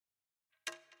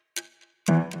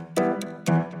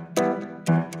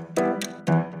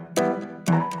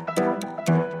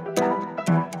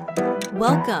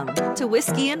Welcome to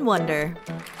Whiskey and Wonder.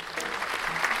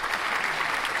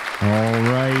 All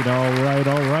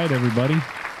right, everybody.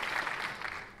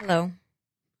 Hello.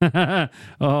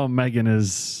 Oh, Megan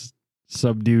is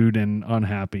subdued and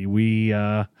unhappy. We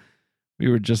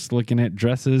were just looking at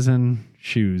dresses and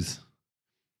shoes.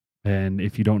 And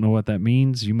if you don't know what that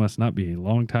means, you must not be a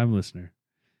long-time listener.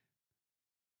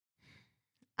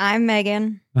 I'm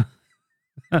Megan.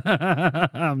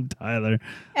 I'm Tyler.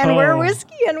 And we're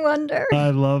Whiskey and Wonder.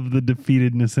 I love the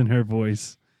defeatedness in her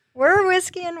voice. We're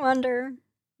Whiskey and Wonder.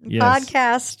 Yes.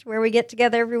 Podcast where we get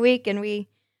together every week and we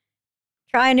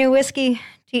try a new whiskey,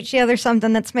 teach the other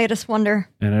something that's made us wonder.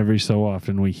 And every so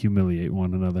often we humiliate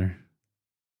one another.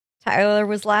 Tyler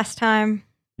was last time.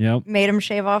 Yep. Made him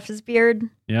shave off his beard.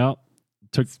 Yep.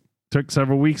 Took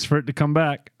several weeks for it to come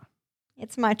back.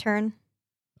 It's my turn.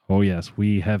 Oh, yes.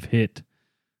 We have hit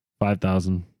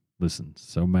 5,000 listens.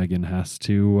 So Megan has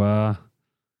to,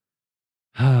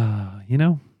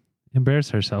 embarrass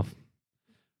herself.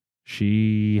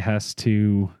 She has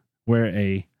to wear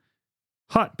a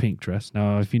hot pink dress.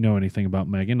 Now, if you know anything about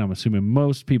Megan, I'm assuming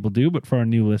most people do, but for our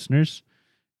new listeners,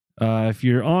 if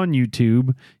you're on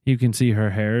YouTube, you can see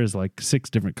her hair is like 6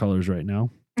 different colors right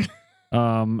now.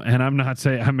 And I'm not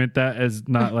saying, I meant that as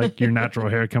not like your natural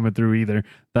hair coming through either.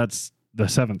 That's the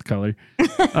 7th color.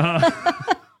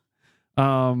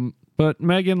 But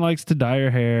Megan likes to dye her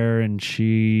hair, and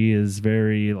she is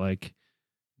very like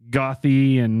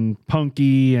gothy and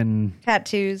punky and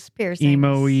tattoos, piercings,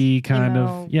 emo-y kind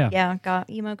of. Yeah. Yeah,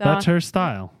 emo goth. That's her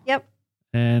style. Yep.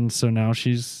 And so now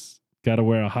she's got to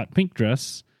wear a hot pink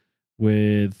dress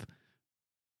with,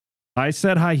 I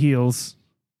said high heels.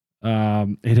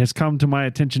 It has come to my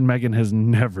attention Megan has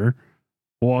never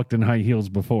walked in high heels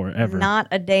before, ever. Not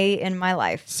a day in my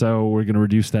life. So we're going to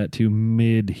reduce that to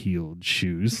mid-heeled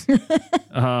shoes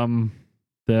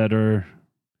that are,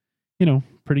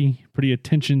 pretty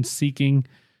attention-seeking.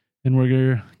 And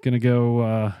we're going to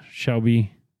go,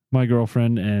 Shelby, my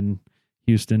girlfriend, and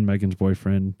Houston, Megan's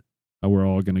boyfriend. We're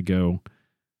all going to go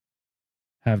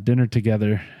have dinner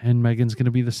together. And Megan's going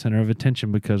to be the center of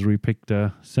attention because we picked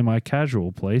a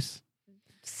semi-casual place.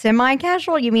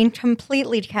 Semi-casual? You mean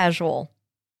completely casual?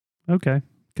 Okay.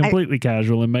 Completely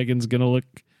casual. And Megan's going to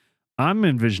look, I'm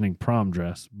envisioning prom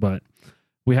dress, but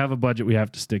we have a budget we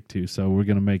have to stick to. So we're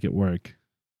going to make it work.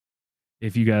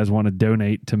 If you guys want to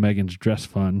donate to Megan's dress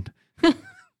fund,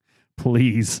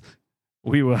 please,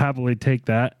 we will happily take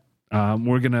that.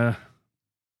 We're going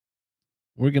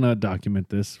to document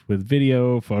this with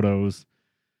video, photos,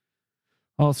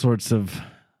 all sorts of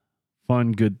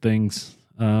fun, good things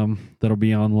that'll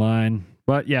be online.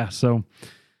 But yeah, so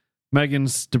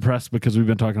Megan's depressed because we've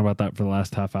been talking about that for the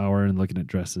last half hour and looking at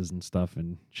dresses and stuff,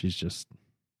 and she's just...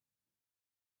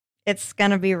 It's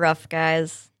going to be rough,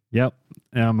 guys. Yep.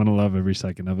 And I'm going to love every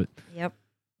second of it. Yep.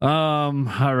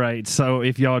 All right. So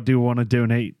if y'all do want to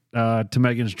donate to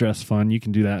Megan's Dress Fund, you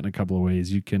can do that in a couple of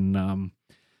ways. You can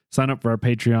sign up for our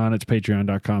Patreon. It's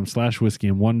patreon.com/whiskey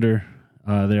and wonder.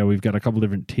 There we've got a couple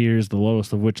different tiers, the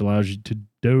lowest of which allows you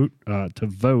to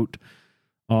vote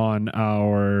on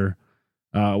our...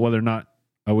 whether or not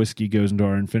a whiskey goes into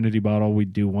our infinity bottle. We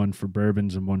do one for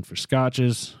bourbons and one for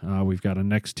scotches. We've got a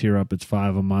next tier up. It's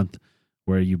 $5 a month,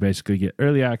 where you basically get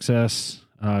early access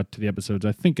to the episodes.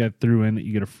 I think I threw in that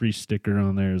you get a free sticker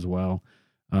on there as well.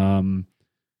 And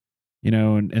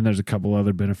there's a couple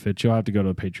other benefits. You'll have to go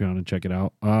to the Patreon and check it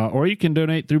out. Or you can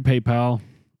donate through PayPal.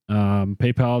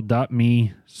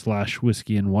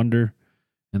 PayPal.me/whiskey and wonder.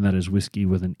 And that is whiskey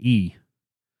with an E.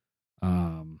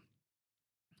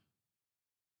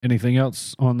 Anything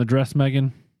else on the dress,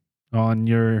 Megan? On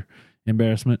your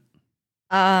embarrassment?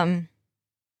 Don't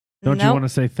Nope. you want to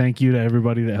say thank you to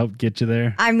everybody that helped get you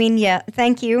there? I mean, yeah,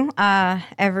 thank you,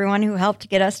 everyone who helped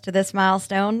get us to this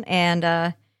milestone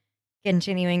and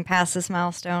continuing past this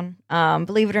milestone.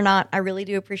 Believe it or not, I really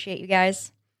do appreciate you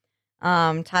guys.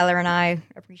 Tyler and I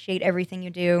appreciate everything you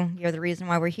do. You're the reason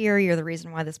why we're here. You're the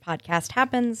reason why this podcast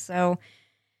happens. So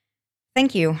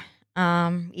thank you.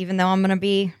 Even though I'm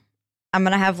going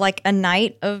to have like a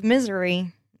night of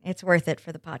misery, it's worth it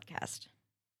for the podcast.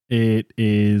 It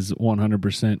is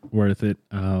 100% worth it.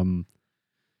 I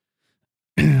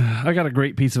got a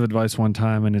great piece of advice one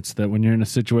time, and it's that when you're in a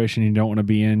situation you don't want to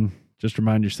be in, just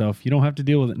remind yourself you don't have to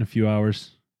deal with it in a few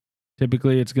hours.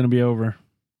 Typically, it's going to be over.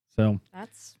 So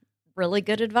that's really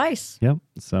good advice. Yep.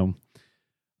 So,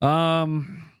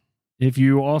 if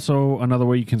you also, another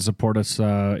way you can support us,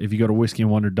 if you go to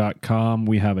whiskeyandwonder.com,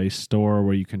 we have a store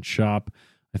where you can shop.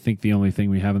 I think the only thing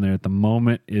we have in there at the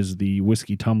moment is the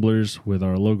whiskey tumblers with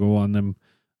our logo on them.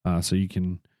 So you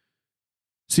can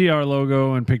see our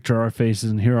logo and picture our faces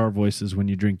and hear our voices when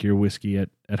you drink your whiskey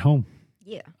at home.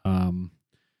 Yeah.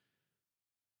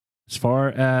 As far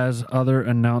as other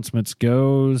announcements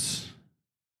goes,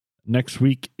 next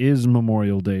week is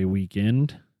Memorial Day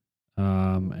weekend.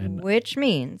 And which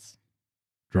means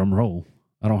drum roll.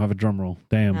 I don't have a drum roll.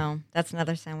 Damn. no, that's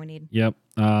another sound we need. Yep.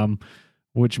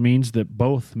 Which means that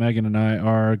both Megan and I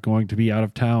are going to be out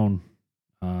of town,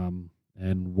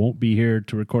 and won't be here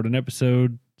to record an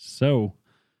episode. So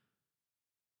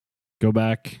go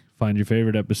back, find your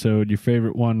favorite episode, your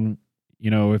favorite one. You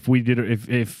know, if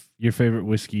your favorite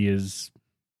whiskey is,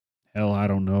 hell, I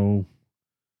don't know,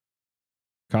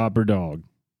 Copper Dog,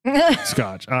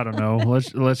 Scotch, I don't know.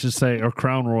 Let's just say, or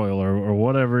Crown Royal, or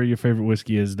whatever your favorite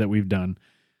whiskey is that we've done.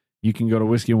 You can go to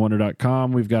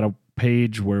whiskeyandwonder.com. We've got a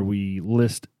page where we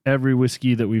list every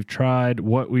whiskey that we've tried,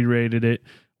 what we rated it,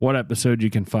 what episode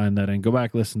you can find that in. Go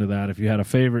back, listen to that. If you had a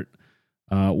favorite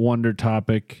Wonder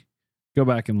topic, go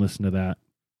back and listen to that.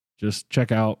 Just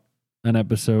check out an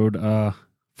episode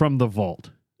from the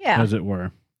vault, Yeah. as it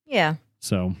were. Yeah.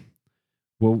 So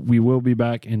we will be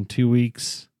back in 2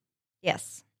 weeks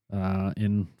Yes.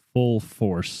 in full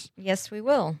force. Yes, we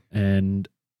will. And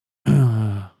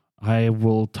I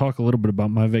will talk a little bit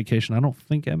about my vacation. I don't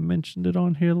think I mentioned it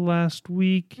on here last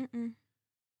week, I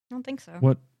don't think so.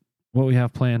 what we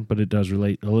have planned, but it does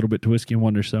relate a little bit to Whiskey and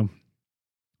Wonder. So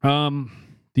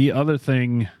the other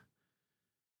thing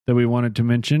that we wanted to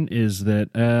mention is that,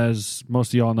 as most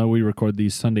of y'all know, we record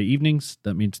these Sunday evenings.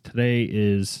 That means today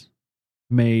is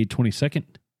May 22nd.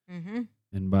 Mm-hmm.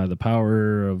 And by the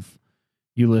power of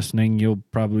you listening, you'll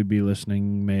probably be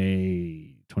listening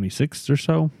May 26th or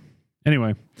so.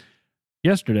 Anyway,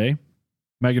 yesterday,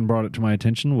 Megan brought it to my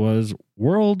attention, was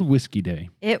World Whiskey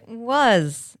Day. It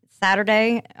was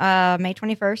Saturday, May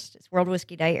 21st. It's World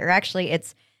Whiskey Day. Or actually,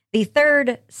 it's the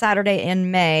third Saturday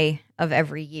in May of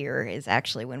every year is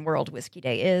actually when World Whiskey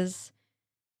Day is.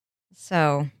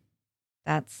 So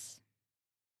that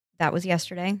was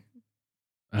yesterday.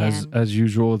 As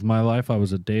usual with my life, I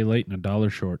was a day late and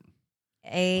 $1 short.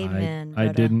 Amen. I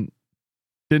didn't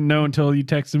know until you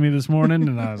texted me this morning,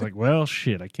 and I was like, well,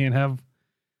 shit, I can't have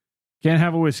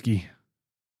a whiskey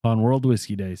on World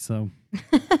Whiskey Day. So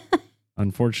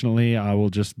unfortunately, I will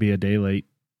just be a day late,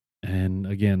 and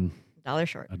again, $1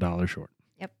 short. $1 short.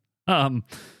 Yep.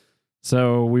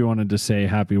 So we wanted to say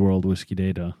happy World Whiskey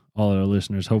Day to all our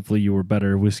listeners. Hopefully you were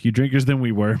better whiskey drinkers than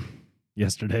we were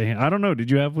yesterday. I don't know. Did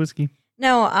you have whiskey?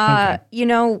 No, Okay.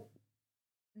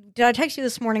 Did I text you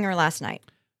this morning or last night?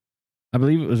 I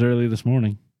believe it was early this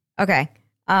morning. Okay.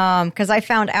 Because I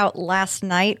found out last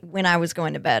night when I was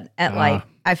going to bed at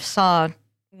I saw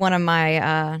one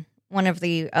of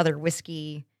the other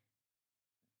whiskey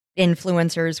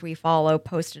influencers we follow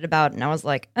posted about it, and I was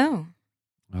like, oh,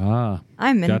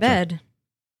 I'm in Gotcha. bed.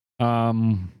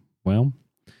 Well,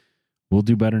 we'll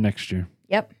do better next year.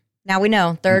 Yep. Now we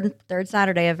know third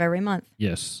Saturday of every month.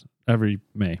 Yes, every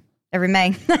May. Every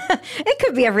May. It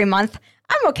could be every month.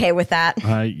 I'm okay with that.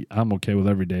 I'm okay with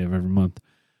every day of every month.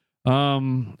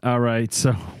 All right.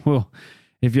 So, well,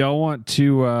 if y'all want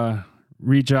to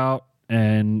reach out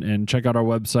and check out our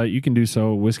website, you can do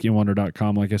so at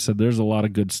whiskeyandwonder.com. Like I said, there's a lot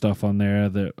of good stuff on there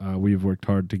that we've worked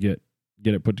hard to get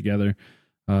it put together.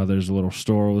 There's a little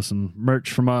store with some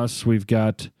merch from us. We've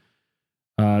got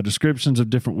descriptions of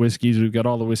different whiskeys. We've got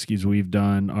all the whiskeys we've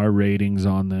done, our ratings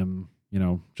on them,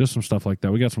 just some stuff like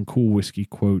that. We got some cool whiskey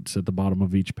quotes at the bottom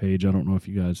of each page. I don't know if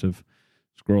you guys have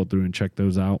scrolled through and checked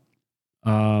those out.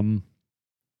 I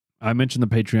mentioned the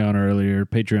Patreon earlier,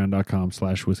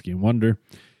 patreon.com/whiskeyandwonder.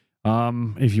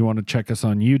 If you want to check us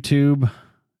on YouTube,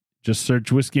 just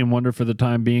search Whiskey and Wonder for the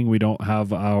time being. We don't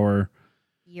have our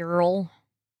custom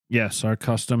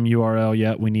URL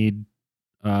yet. We need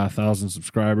 1,000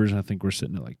 subscribers. I think we're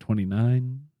sitting at like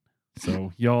 29.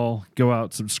 So y'all go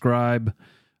out, subscribe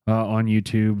on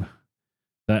YouTube.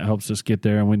 That helps us get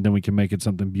there, and then we can make it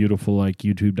something beautiful like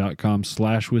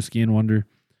youtube.com/Whiskey and Wonder,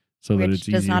 so that it's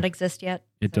easier. Which does not exist yet.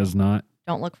 It does not.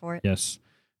 Don't look for it. Yes,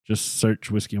 just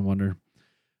search Whiskey and Wonder.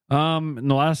 And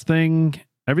the last thing,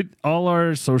 all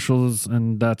our socials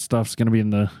and that stuff's going to be in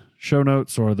the show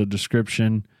notes or the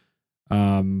description.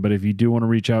 But if you do want to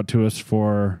reach out to us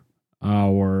for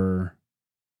our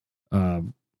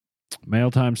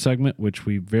mail time segment, which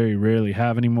we very rarely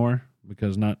have anymore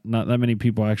because not that many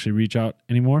people actually reach out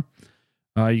anymore,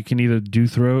 you can either do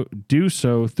so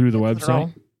through the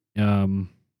website,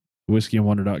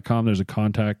 whiskeyandwonder.com. There's a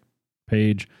contact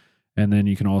page, and then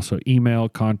you can also email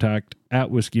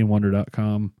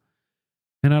contact@whiskeyandwonder.com,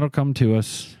 and that'll come to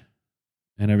us,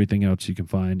 and everything else you can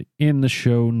find in the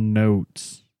show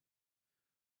notes.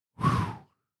 Whew.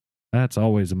 That's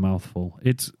always a mouthful.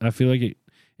 I feel like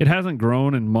it hasn't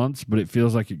grown in months, but it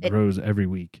feels like it grows every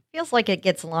week. Feels like it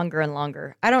gets longer and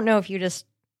longer. I don't know if you just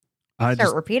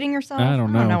start repeating yourself. I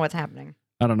don't know what's happening.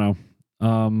 I don't know.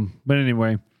 But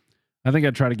anyway, I think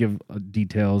I try to give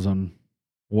details on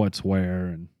what's where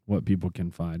and what people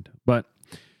can find. But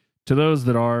to those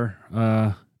that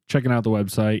are checking out the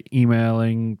website,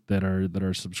 emailing, that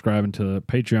are subscribing to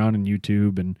Patreon and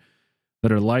YouTube, and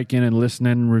that are liking and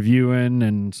listening, reviewing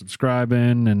and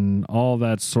subscribing and all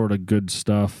that sort of good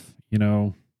stuff,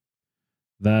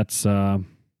 that's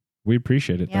we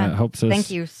appreciate it. Yeah. That helps us. Thank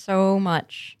you so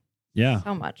much. Yeah.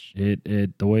 So much.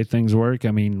 It the way things work, I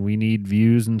mean, we need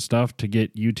views and stuff to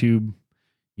get YouTube.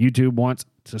 YouTube wants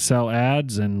to sell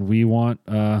ads, and we want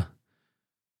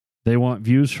they want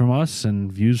views from us,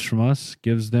 and views from us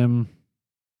gives them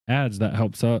ads that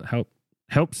helps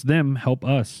them help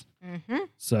us. Mm-hmm.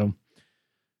 So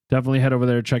definitely head over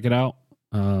there, check it out.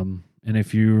 And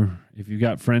if you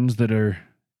got friends that are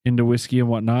into whiskey and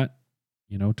whatnot,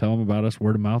 tell them about us.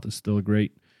 Word of mouth is still a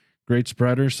great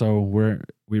spreader. So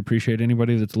we appreciate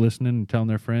anybody that's listening and telling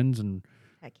their friends, and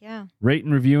heck yeah,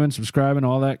 rating, reviewing, subscribing,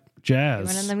 all that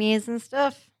jazz. Doing the me's and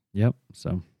stuff. Yep.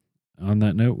 So on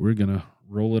that note, we're gonna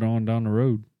roll it on down the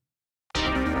road.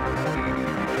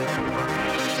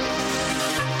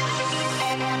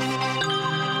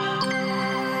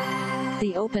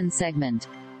 The open segment.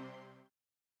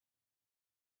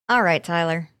 All right,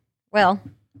 Tyler. Well,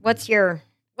 what's your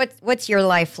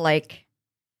life like?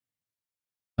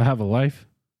 I have a life.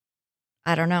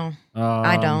 I don't know.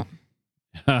 I don't.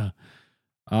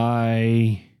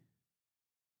 I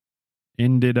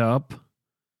ended up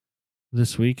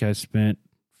this week. I spent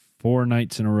 4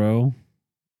 nights in a row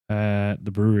at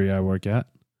the brewery I work at.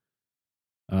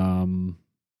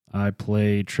 I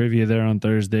play trivia there on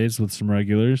Thursdays with some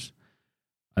regulars.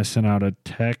 I sent out a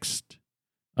text.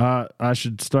 I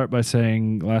should start by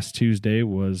saying last Tuesday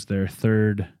was their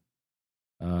third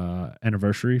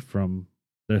anniversary from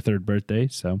their third birthday.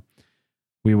 So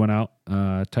we went out.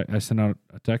 I sent out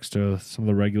a text to some of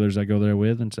the regulars I go there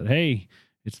with and said, "Hey,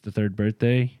 it's the third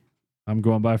birthday. I'm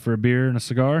going by for a beer and a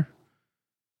cigar.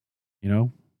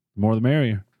 More the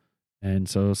merrier." And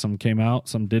so some came out,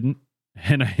 some didn't.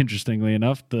 And interestingly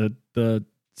enough, the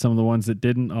some of the ones that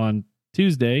didn't on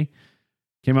Tuesday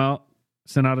came out,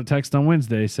 sent out a text on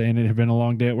Wednesday saying it had been a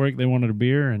long day at work. They wanted a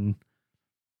beer, and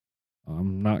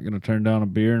I'm not going to turn down a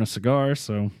beer and a cigar.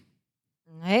 So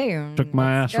hey, took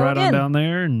my ass right on down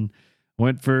there and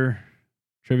went for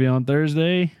trivia on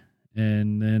Thursday,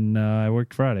 and then I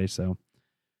worked Friday. So,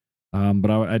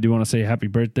 but I do want to say happy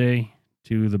birthday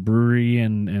to the brewery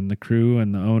and the crew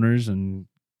and the owners, and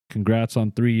congrats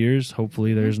on 3 years.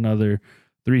 Hopefully there's another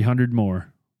 300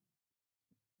 more.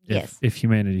 Yes. If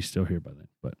humanity's still here by then.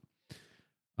 But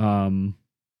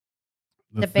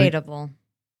debatable.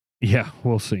 Yeah,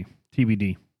 we'll see.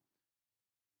 TBD.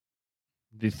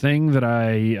 The thing that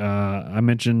I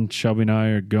mentioned, Shelby and I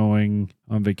are going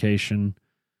on vacation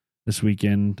this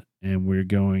weekend, and we're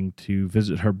going to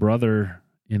visit her brother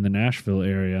in the Nashville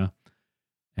area.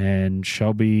 And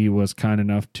Shelby was kind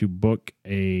enough to book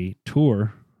a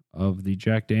tour of the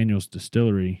Jack Daniel's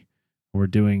distillery. We're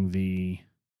doing the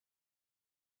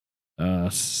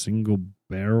single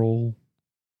barrel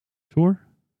tour.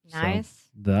 Nice.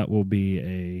 So that will be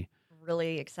a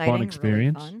really exciting, fun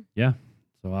experience. Really fun. Yeah.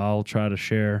 So I'll try to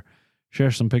share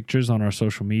some pictures on our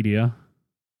social media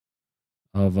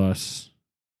of us,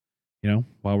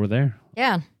 while we're there.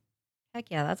 Yeah. Heck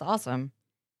yeah, that's awesome.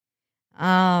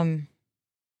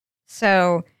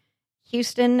 So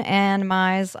Houston and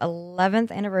Mai's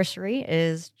 11th anniversary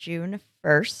is June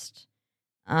 1st.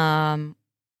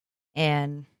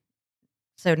 And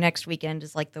so next weekend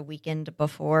is like the weekend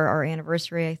before our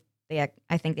anniversary.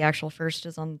 I think the actual first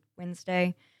is on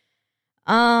Wednesday.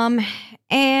 And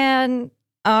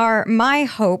my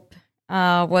hope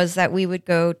was that we would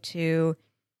go to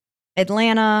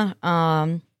Atlanta.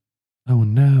 Oh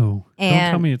no! Don't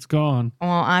tell me it's gone.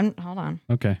 Well, hold on.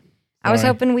 Okay. I was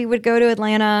hoping we would go to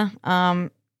Atlanta,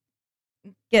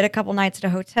 get a couple nights at a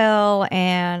hotel,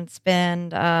 and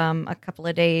spend a couple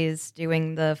of days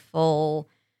doing the full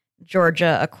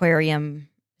Georgia aquarium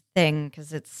thing,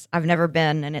 because I've never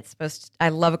been, and I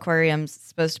love aquariums. It's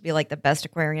supposed to be like the best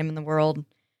aquarium in the world.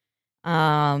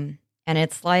 And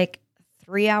it's like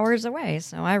 3 hours away,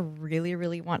 so I really,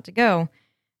 really want to go.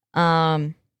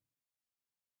 And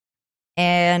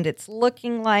it's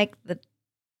looking like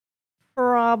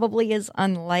probably is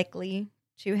unlikely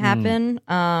to happen,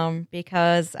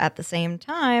 because at the same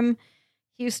time,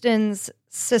 Houston's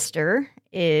sister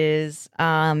is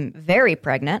very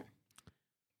pregnant,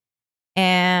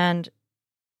 and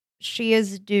she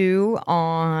is due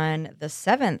on the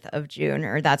 7th of June,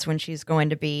 or that's when she's going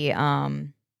to be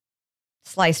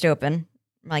sliced open.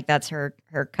 Like that's her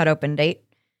cut open date.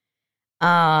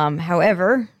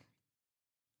 However,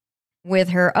 with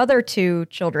her other 2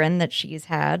 children that she's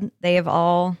had, they have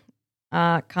all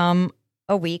come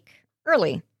a week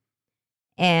early.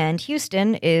 And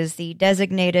Houston is the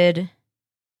designated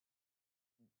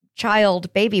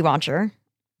child baby watcher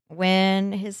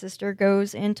when his sister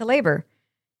goes into labor.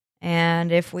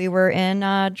 And if we were in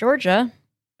Georgia,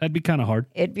 That'd be kind of hard.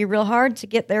 it'd be real hard to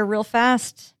get there real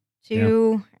fast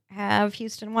to have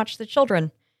Houston watch the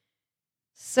children.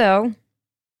 So,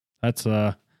 That's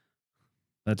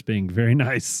being very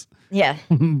nice. yeah,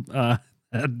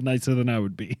 Nicer than I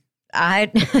would be.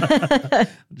 I'm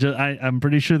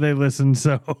pretty sure they listen,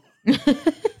 so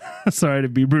sorry to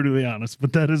be brutally honest,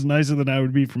 but that is nicer than I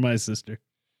would be for my sister.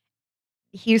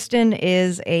 Houston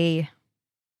is a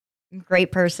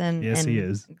great person. Yes, and he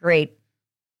is. Great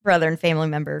brother and family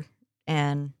member.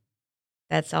 And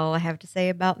that's all I have to say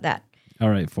about that. All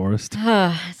right, Forrest.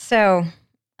 So,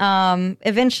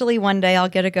 eventually one day I'll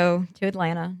get to go to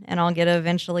Atlanta and I'll get to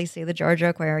eventually see the Georgia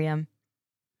Aquarium.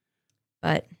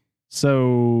 But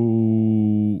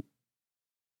So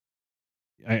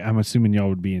I'm assuming y'all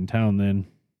would be in town then.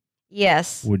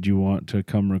 yes, Would you want to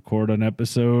come record an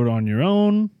episode on your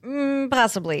own?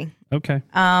 possibly. Okay.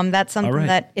 That's something All right.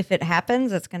 that if it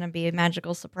happens, it's going to be a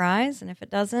magical surprise. And if it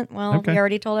doesn't, well, Okay. we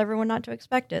already told everyone not to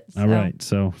expect it. So. All right.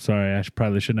 So sorry, I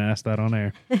probably shouldn't ask that on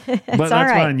air. It's But all that's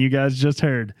right. fine. You guys just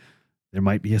heard. There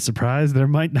might be a surprise. There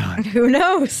might not. Who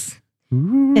knows?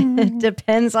 Ooh. It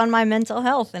depends on my mental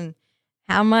health and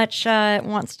how much it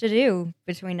wants to do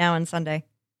between now and Sunday.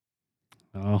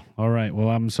 Oh, all right. Well,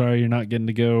 I'm sorry you're not getting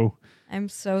to go I'm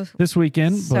so this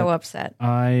weekend, so but upset.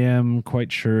 I am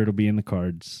quite sure it'll be in the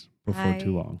cards before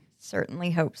too long.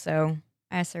 Certainly hope so.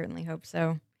 I certainly hope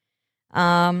so.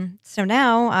 So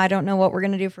now I don't know what we're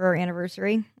gonna do for our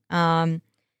anniversary. Mr.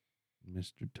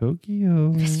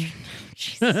 Tokyo.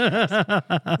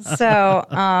 Jesus. So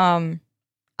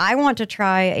I want to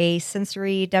try a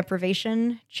sensory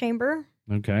deprivation chamber,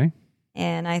 Okay.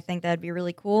 and I think that'd be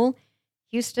really cool.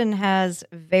 Houston has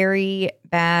very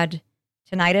bad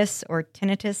tinnitus or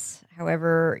tinnitus,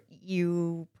 however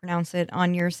you pronounce it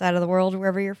on your side of the world,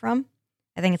 wherever you're from.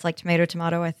 I think it's like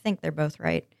tomato. I think they're both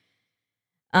right.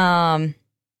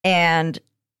 And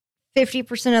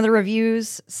 50% of the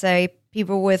reviews say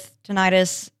people with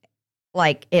tinnitus,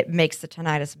 like it makes the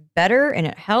tinnitus better and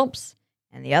it helps.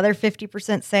 And the other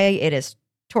 50% say it is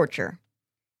torture.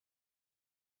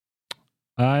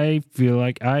 I feel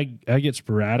like I get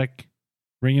sporadic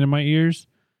ringing in my ears.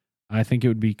 I think it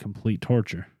would be complete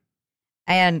torture.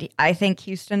 And I think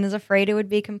Houston is afraid it would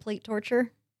be complete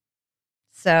torture.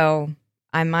 So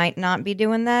I might not be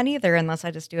doing that either unless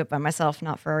I just do it by myself,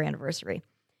 not for our anniversary.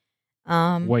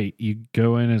 Wait, you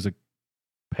go in as a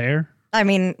pair? I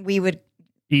mean, we would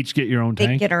Each get your own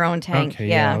tank? get our own tank. Okay,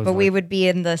 yeah, I yeah, was but we like- would be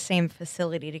in the same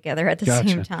facility together at the Gotcha.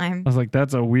 same time. I was like,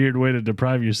 that's a weird way to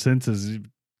deprive your senses.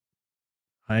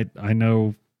 I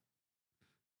know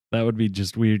that would be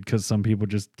just weird because some people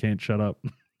just can't shut up.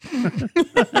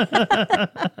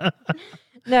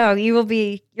 No,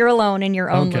 you're alone in your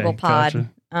own Okay, little pod.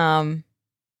 gotcha.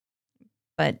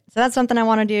 But so that's something I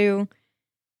want to do.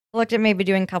 I looked at maybe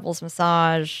doing couples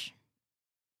massage.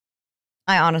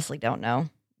 I honestly don't know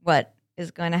what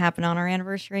is going to happen on our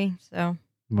anniversary. So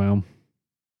Well,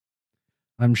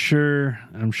 I'm sure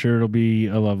it'll be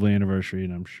a lovely anniversary,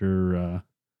 and I'm sure.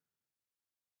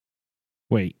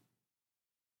 Wait,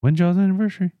 when's y'all's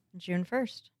anniversary? June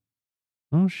 1st.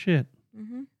 Oh shit!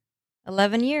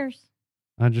 11 years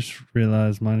I just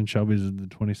realized mine and Shelby's is the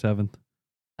 27th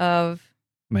of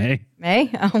May.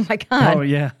 May. Oh my God. Oh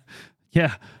yeah.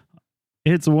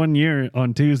 It's 1 year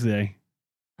on Tuesday.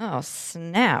 Oh,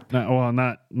 snap.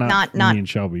 Not Not- me and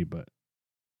Shelby, but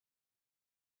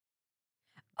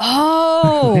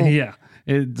Oh, yeah,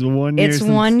 it's 1 year. it's since,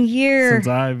 1 year. since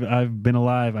I've been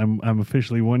alive. I'm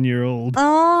officially 1 year old.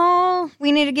 Oh,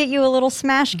 we need to get you a little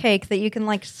smash cake that you can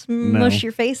like smush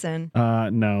your face in.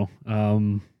 No.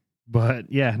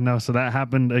 But yeah, no. So that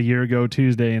happened a year ago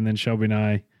Tuesday, and then Shelby and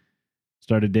I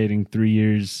started dating 3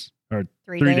 years or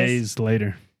 3 3 days. days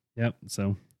later. Yep.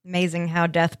 So Amazing how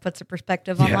death puts a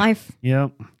perspective on Yeah. life.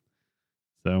 yep.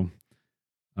 So,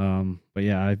 but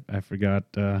yeah, I forgot.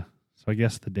 So I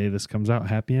guess the day this comes out,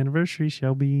 happy anniversary,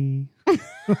 Shelby.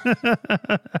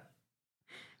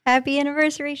 Happy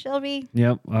anniversary, Shelby.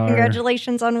 Yep.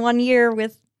 Congratulations on 1 year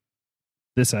with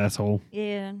This asshole.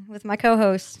 my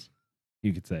co-host.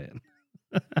 You could say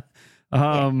it.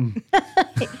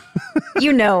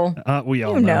 You know. We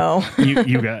all You know.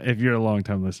 you got, if you're a long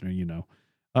time listener, you know.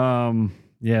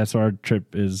 Yeah, so our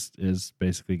trip is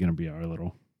basically going to be our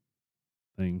little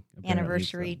thing, apparently,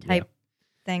 Anniversary so, type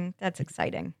thing. That's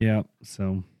exciting. Yeah.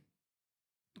 So,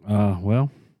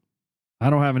 well, I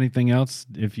don't have anything else.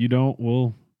 If you don't,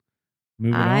 we'll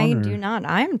move it on. I or- do not.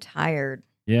 I'm tired.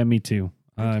 Yeah, me too.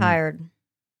 I'm tired.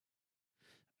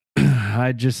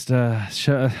 I just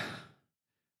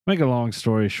make a long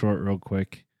story short real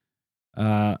quick.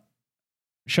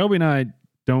 Shelby and I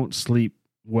don't sleep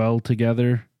well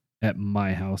together at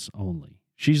my house only.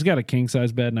 She's got a king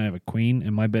size bed and I have a queen,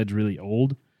 and my bed's really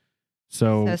old.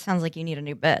 So it sounds like you need a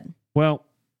new bed. Well,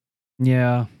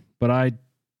 yeah, but I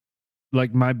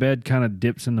like my bed kind of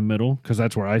dips in the middle because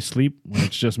that's where I sleep when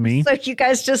it's just me. So you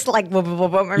guys just like and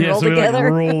Yeah, roll so we like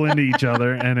together. roll into each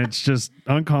other, and it's just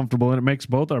uncomfortable, and it makes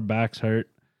both our backs hurt.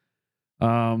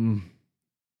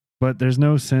 But there's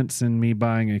no sense in me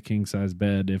buying a king size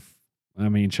bed if, I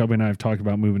mean, Shelby and I have talked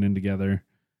about moving in together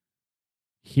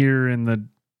here in the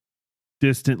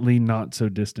distantly not so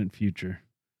distant future.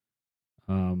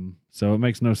 So it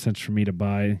makes no sense for me to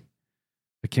buy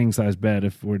a king size bed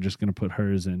if we're just going to put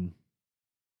hers in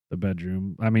the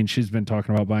bedroom. I mean, she's been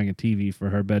talking about buying a TV for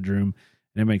her bedroom,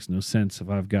 and it makes no sense if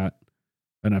I've got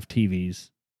enough TVs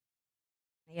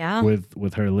Yeah.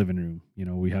 with her living room. You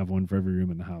know, we have one for every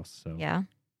room in the house. So Yeah.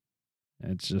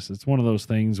 it's one of those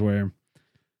things where,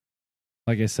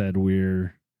 like I said,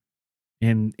 we're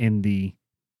in the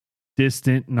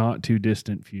distant, not too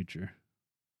distant future.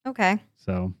 Okay.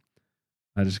 So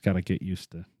I just got to get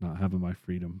used to not having my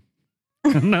freedom.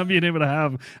 Not being able to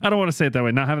have, I don't want to say it that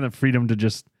way, not having the freedom to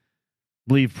just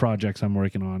leave projects I'm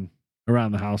working on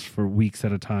around the house for weeks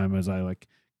at a time as I like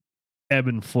ebb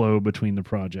and flow between the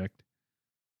project.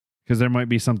 Because there might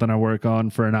be something I work on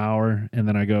for an hour and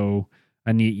then I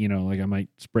need, you know, like I might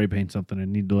spray paint something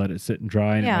and need to let it sit and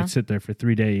dry, and it Yeah. might sit there for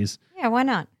 3 days. Yeah. Why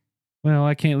not? Well,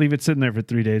 I can't leave it sitting there for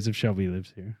 3 days if Shelby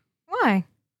lives here. Why?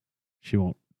 She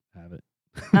won't have it.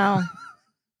 Oh.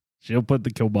 She'll put the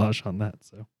kibosh on that.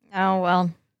 So Oh,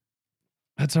 well.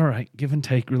 that's all right. Give and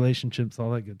take, relationships,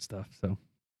 all that good stuff. So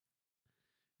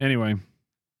anyway,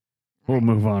 we'll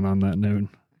move on that note.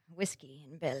 Whiskey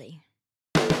and belly.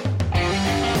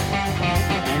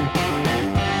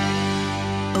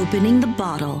 Opening the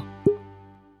bottle.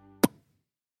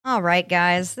 All right,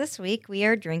 guys. This week we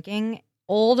are drinking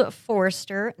Old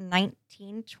Forester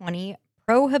 1920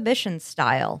 Prohibition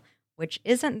Style, which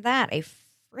isn't that a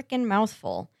freaking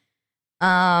mouthful.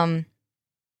 I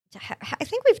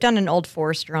think we've done an Old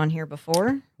Forester on here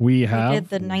before. We have. We did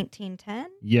the 1910.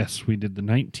 Yes, we did the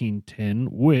 1910,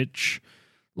 which,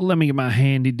 let me get my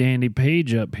handy dandy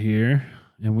page up here.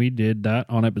 And we did that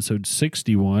on episode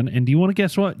 61. And do you want to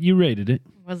guess what? You rated it.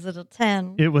 Was it a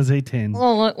 10? It was a 10.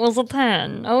 Oh, it was a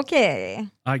 10. Okay.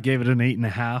 I gave it an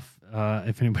 8.5.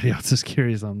 If anybody else is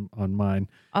curious on mine.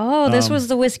 Oh, this was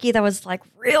the whiskey that was like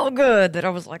real good that I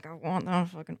was like, I want that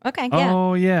fucking. Okay, yeah.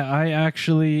 Oh, yeah. I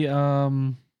actually,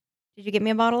 Did you get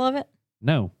me a bottle of it?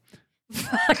 no.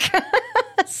 Fuck.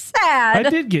 Sad. I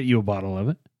did get you a bottle of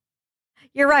it.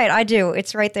 You're right. I do.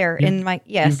 It's right there in my.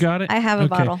 Yes. You've got it? I have a Okay.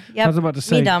 bottle. Yep. I was about to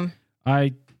say, Me dumb.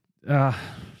 I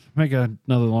make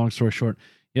another long story short.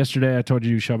 Yesterday, I told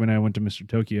you Shelby and I went to Mr.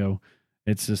 Tokyo.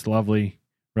 It's this lovely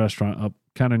restaurant up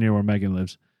kind of near where Megan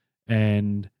lives,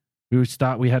 and we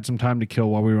stopped. We had some time to kill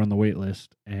while we were on the wait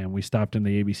list, and we stopped in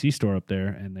the ABC store up there,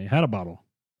 and they had a bottle,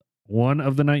 one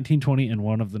of the 1920 and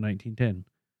one of the 1910.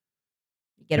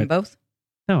 You get them both?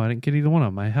 No, I didn't get either one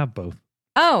of them. I have both.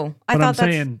 Oh, I But thought I'm that's.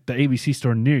 saying the ABC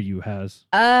store near you has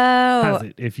Oh.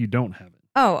 it. If you don't have it.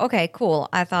 Oh, okay, cool.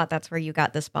 I thought that's where you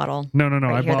got this bottle. No.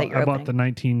 Right here that you're I bought the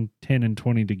 1910 and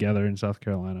 20 together in South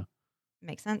Carolina.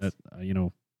 Makes sense.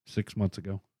 6 months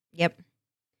ago. Yep.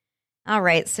 All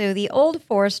right. So the Old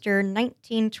Forester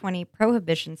 1920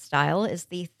 Prohibition Style is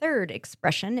the third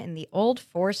expression in the Old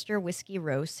Forester Whiskey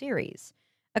Row series.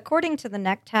 According to the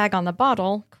neck tag on the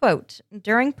bottle, quote,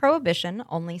 during Prohibition,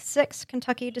 only 6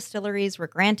 Kentucky distilleries were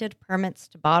granted permits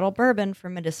to bottle bourbon for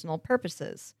medicinal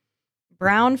purposes.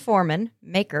 Brown Forman,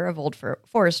 maker of Old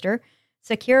Forester,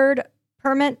 secured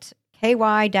permit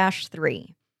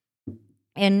KY-3.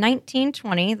 In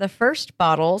 1920, the first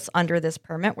bottles under this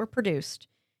permit were produced.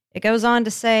 It goes on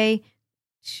to say,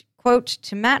 quote,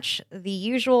 to match the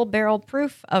usual barrel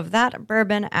proof of that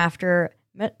bourbon after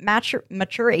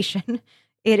maturation,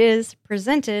 it is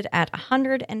presented at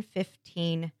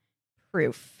 115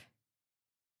 proof.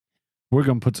 We're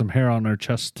going to put some hair on our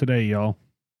chests today, y'all.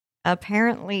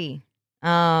 Apparently.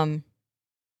 It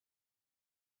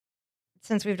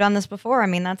since we've done this before, I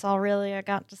mean, that's all really I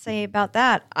got to say about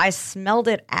that. I smelled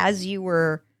it as you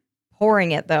were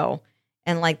pouring it, though,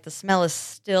 and like the smell is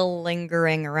still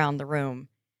lingering around the room.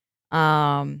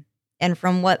 And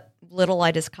from what little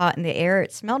I just caught in the air,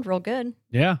 it smelled real good.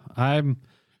 Yeah, I'm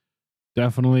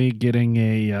definitely getting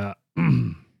a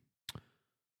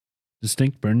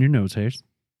distinct burn your nose hairs.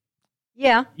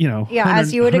 Yeah. You know, Yeah,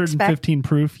 as you would expect. 115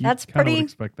 proof. You That's kinda pretty- would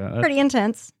expect that. Pretty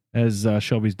intense. As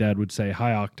Shelby's dad would say,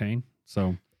 high octane.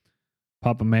 So,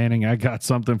 Papa Manning, I got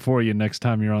something for you next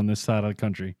time you're on this side of the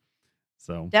country.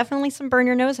 So, Definitely some burn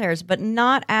your nose hairs, but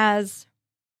not as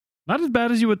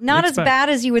bad as you would not expect. as bad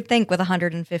as you would think with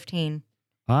 115.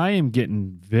 I am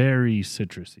getting very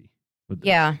citrusy with this.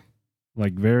 Yeah.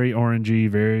 Like very orangey,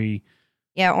 very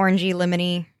Yeah, orangey,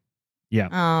 lemony. Yeah.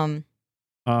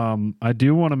 I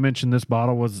do want to mention this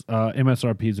bottle was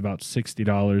MSRP is about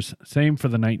 $60. Same for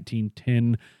the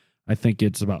 1910. I think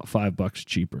it's about $5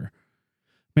 cheaper.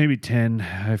 Maybe 10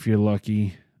 if you're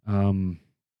lucky.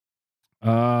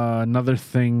 Another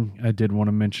thing I did want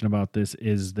to mention about this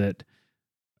is that,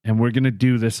 and we're going to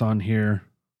do this on here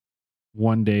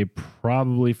one day,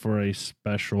 probably for a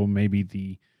special, maybe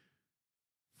the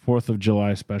 4th of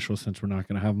July special, since we're not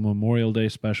going to have a Memorial Day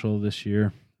special this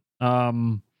year.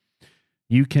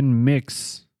 You can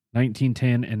mix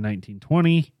 1910 and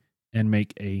 1920 and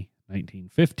make a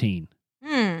 1915.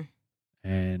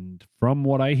 And from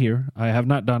what I hear, I have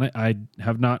not done it. I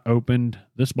have not opened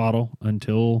this bottle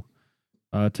until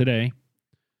today,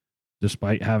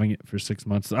 despite having it for 6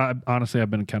 months. Honestly, I've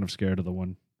been kind of scared of the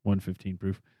 115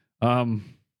 proof.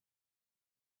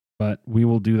 But we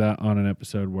will do that on an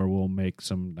episode where we'll make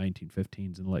some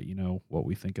 1915s and let you know what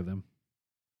we think of them.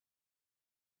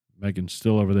 Megan's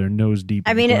still over there, nose deep.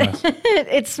 I in mean, glass.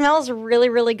 it smells really,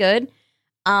 really good.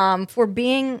 For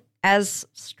being as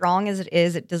strong as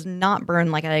it does not burn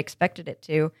like I expected it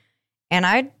to. And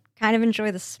I kind of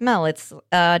enjoy the smell. It's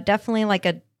definitely like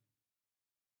a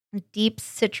deep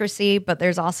citrusy, but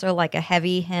there's also like a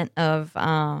heavy hint of,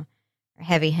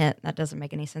 heavy hint, that doesn't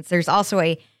make any sense. There's also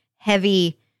a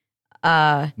heavy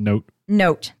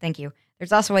note. Thank you.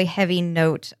 There's also a heavy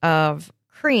note of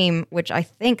cream, which I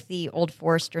think the Old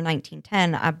Forester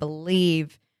 1910, I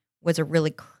believe, was a really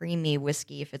creamy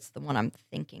whiskey, if it's the one I'm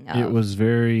thinking of. It was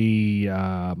very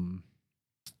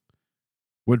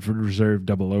Woodford Reserve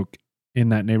Double Oak in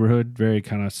that neighborhood. Very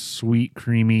kind of sweet,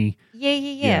 creamy.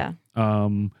 Yeah.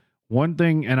 One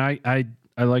thing, and I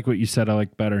like what you said, I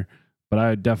like better, but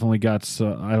I definitely got,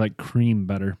 I like cream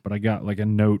better, but I got like a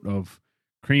note of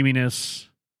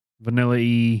creaminess,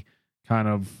 vanilla-y, kind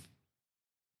of.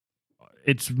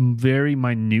 It's very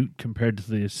minute compared to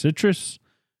the citrus,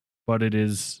 but it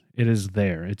is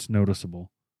there. It's noticeable.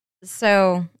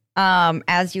 So,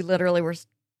 as you literally were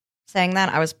saying that,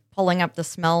 I was pulling up the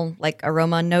smell, like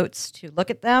aroma notes to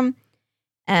look at them,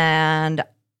 and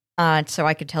so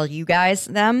I could tell you guys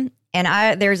them.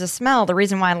 And there's a smell. The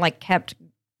reason why I kept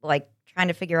trying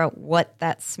to figure out what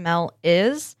that smell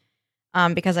is,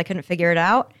 because I couldn't figure it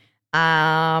out.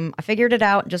 I figured it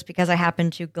out just because I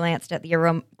happened to glance at the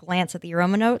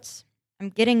aroma notes. I'm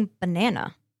getting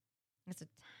banana. It's a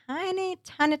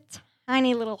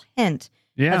tiny little hint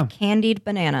of candied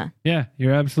banana. Yeah,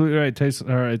 you're absolutely right.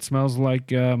 It smells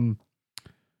like Runts.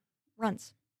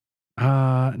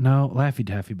 No, Laffy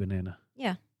Taffy banana.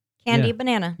 Yeah, candied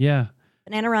banana. Yeah,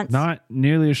 banana runts. Not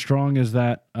nearly as strong as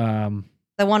that.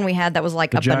 The one we had that was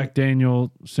like the Jack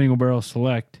Daniel Single Barrel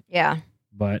Select. Yeah,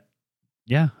 but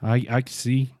yeah, I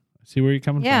see where you're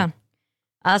coming from.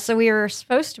 Yeah. So we were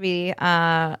supposed to be.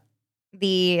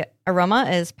 The aroma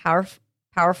is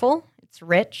powerful. It's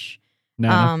rich.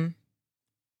 Nana.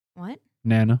 What?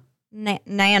 Nana.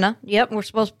 Nana. Yep, we're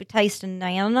supposed to be tasting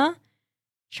Nana,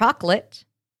 chocolate,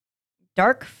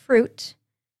 dark fruit,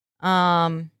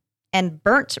 and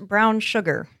burnt brown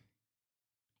sugar.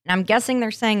 And I'm guessing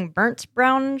they're saying burnt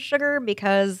brown sugar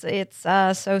because it's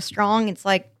so strong. It's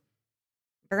like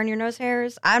burn your nose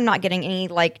hairs. I'm not getting any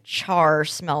char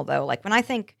smell though. Like when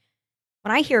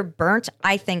I hear burnt,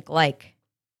 I think like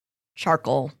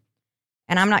charcoal.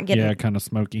 And I'm not getting kind of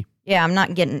smoky. Yeah, I'm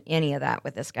not getting any of that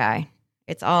with this guy.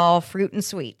 It's all fruit and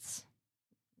sweets.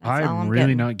 That's all I'm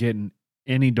really not getting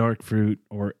any dark fruit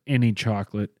or any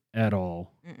chocolate at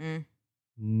all. Mm-mm.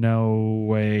 No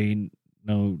way.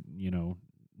 No,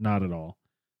 not at all.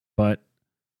 But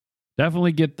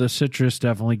definitely get the citrus,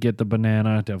 definitely get the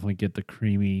banana, definitely get the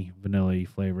creamy vanilla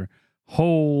flavor.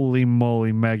 Holy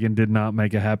moly, Megan did not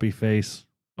make a happy face.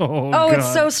 Oh, God.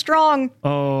 It's so strong.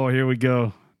 Oh, here we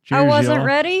go. Cheers, I wasn't y'all.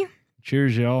 ready.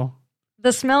 Cheers, y'all.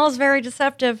 The smell is very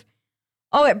deceptive.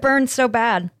 Oh, it burns so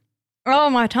bad. Oh,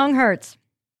 my tongue hurts.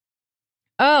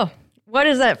 Oh, what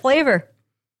is that flavor?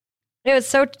 It was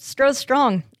so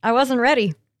strong. I wasn't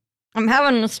ready. I'm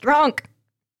having a strunk.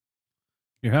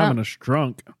 You're having a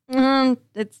strunk. I'll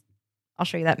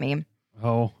show you that meme.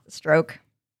 Oh, Stroke.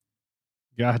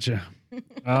 gotcha.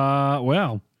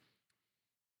 Well,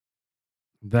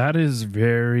 that is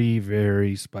very,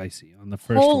 very spicy on the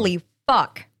first one. Holy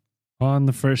fuck. On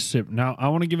the first sip. Now, I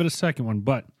want to give it a second one,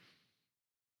 but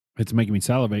it's making me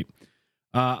salivate.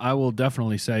 I will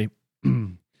definitely say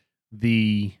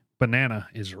the banana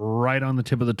is right on the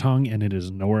tip of the tongue, and it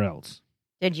is nowhere else.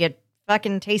 Did you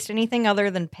fucking taste anything other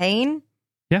than pain?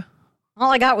 Yeah.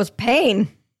 All I got was pain.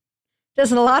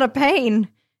 Just a lot of pain.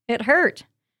 It hurt.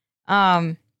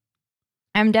 I'm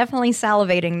definitely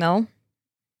salivating, though.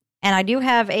 And I do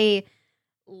have a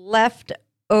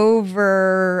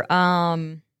leftover,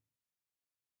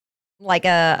 like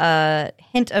a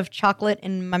hint of chocolate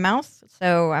in my mouth.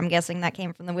 So I'm guessing that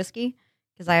came from the whiskey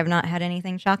because I have not had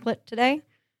anything chocolate today.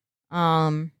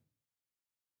 Yeah.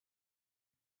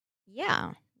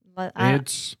 But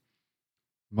It's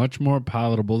much more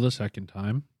palatable the second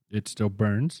time. It still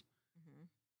burns.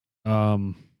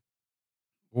 Oh,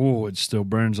 it still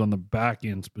burns on the back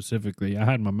end specifically. I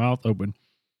had my mouth open,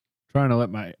 trying to let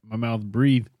my mouth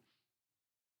breathe.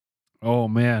 Oh,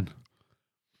 man.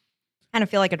 kind of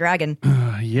feel like a dragon.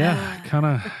 Yeah, kind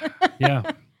of.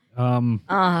 Yeah.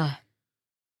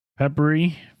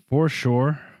 Peppery for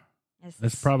sure.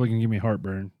 That's probably gonna give me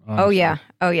heartburn. Honestly.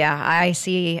 Oh yeah. I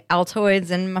see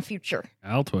Altoids in my future.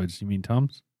 Altoids? You mean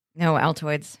Tums? No,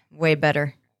 Altoids way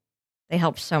better. They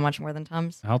help so much more than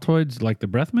Tums. Altoids like the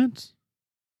breath mints?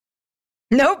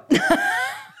 Nope.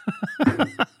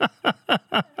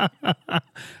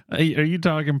 Are you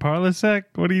talking Parlisec?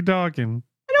 What are you talking?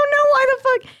 I don't know why the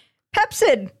fuck.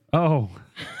 Pepsid. Oh.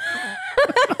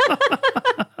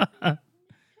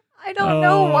 I don't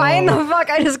know why in the fuck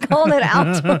I just called it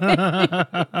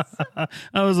Altoids.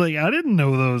 I was like, I didn't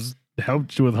know those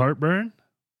helped you with heartburn.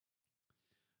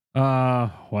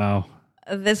 Wow.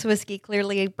 This whiskey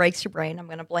clearly breaks your brain. I'm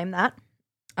going to blame that.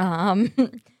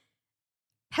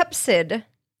 Pepsid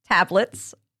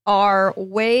tablets are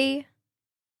way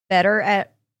better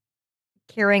at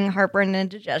curing heartburn and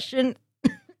indigestion.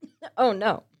 Oh,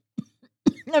 no.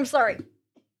 I'm sorry.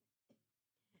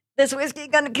 This whiskey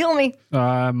gonna kill me.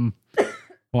 While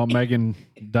Megan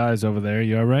dies over there,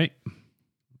 you all right?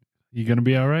 You gonna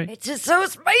be all right? It's just so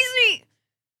spicy.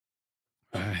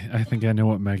 I think I know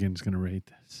what Megan's gonna rate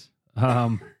this.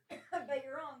 I bet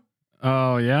you're wrong.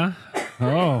 Oh yeah.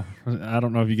 Oh, I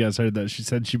don't know if you guys heard that. She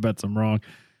said she bets I'm wrong.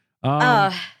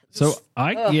 So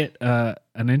I get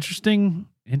an interesting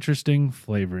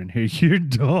flavor in here. Your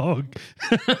dog.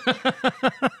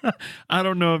 I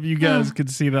don't know if you guys could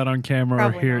see that on camera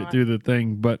Probably or hear not. it through the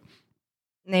thing, but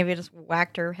Maybe just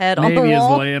whacked her head on the Navy is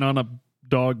wall. laying on a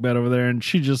dog bed over there, and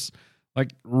she just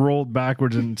like rolled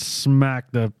backwards and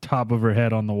smacked the top of her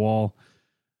head on the wall.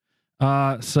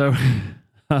 So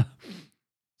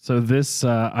this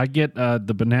I get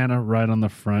the banana right on the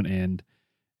front end,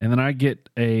 and then I get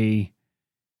a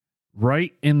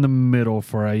right in the middle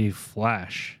for a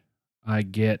flash. I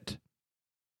get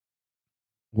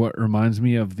what reminds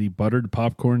me of the buttered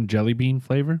popcorn jelly bean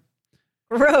flavor.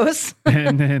 Gross.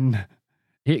 And then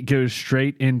it goes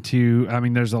straight into, I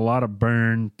mean, there's a lot of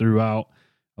burn throughout,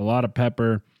 a lot of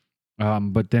pepper,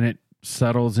 but then it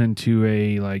settles into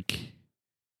a like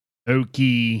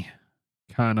oaky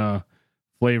kind of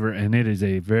flavor, and it is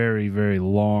a very, very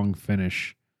long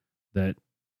finish that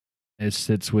it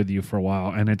sits with you for a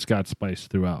while, and it's got spice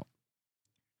throughout.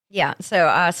 Yeah,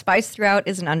 so spice throughout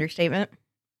is an understatement.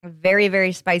 Very,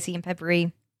 very spicy and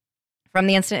peppery from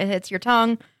the instant it hits your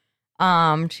tongue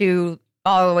to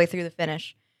all the way through the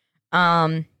finish.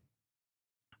 I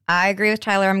agree with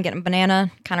Tyler. I'm getting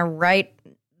banana kind of right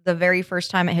the very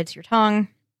first time it hits your tongue.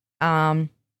 God,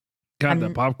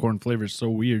 that popcorn flavor is so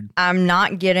weird. I'm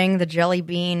not getting the jelly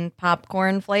bean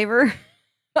popcorn flavor.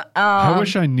 I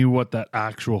wish I knew what that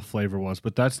actual flavor was,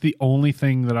 but that's the only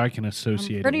thing that I can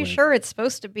associate I'm pretty it with. sure it's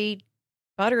supposed to be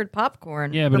buttered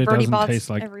popcorn. Yeah, but it Birdie doesn't Bots taste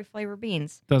like- every flavor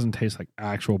beans. It doesn't taste like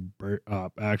actual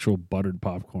buttered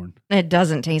popcorn. It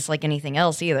doesn't taste like anything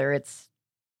else either. It's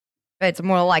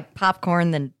more like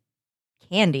popcorn than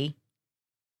candy.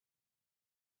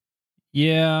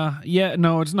 Yeah,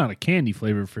 no, it's not a candy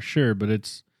flavor for sure,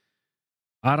 but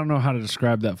I don't know how to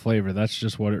describe that flavor. That's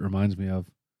just what it reminds me of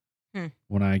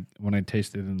when I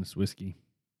taste it in this whiskey.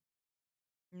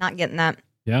 Not getting that.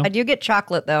 Yeah, I do get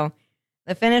chocolate though.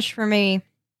 The finish for me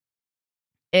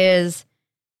is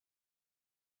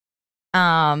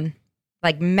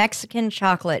like Mexican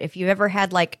chocolate. If you ever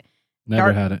had like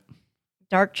never had it.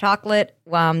 dark chocolate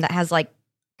that has like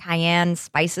cayenne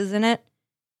spices in it.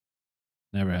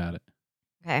 Never had it.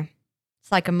 Okay.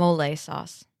 It's like a mole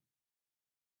sauce.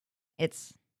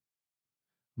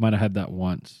 Might have had that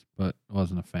once, but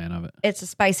wasn't a fan of it. It's a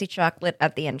spicy chocolate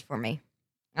at the end for me.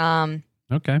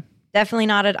 Okay. Definitely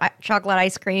not a chocolate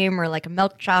ice cream or like a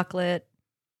milk chocolate.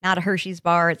 Not a Hershey's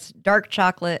bar. It's dark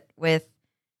chocolate with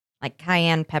like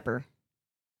cayenne pepper.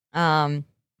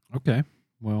 Okay.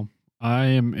 Well, I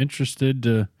am interested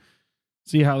to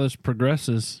see how this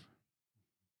progresses.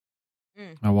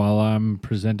 While I'm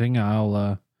presenting,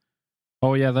 I'll.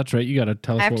 Oh yeah, that's right. You got to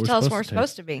tell us. I have what to we're tell us supposed what we're to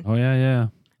supposed to be. Oh yeah.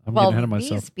 I'm getting ahead of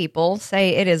myself. These people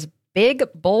say it is big,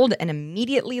 bold, and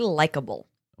immediately likable.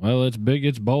 Well, it's big,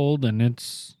 it's bold, and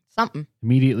it's Something.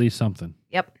 immediately something.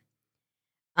 Yep.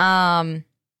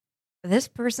 This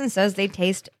person says they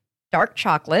taste dark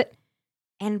chocolate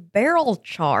and barrel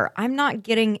char. I'm not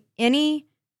getting any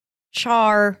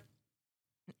char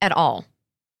at all.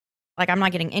 Like, I'm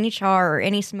not getting any char or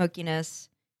any smokiness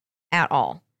at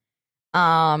all.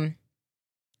 Then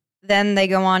they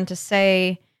go on to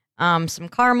say some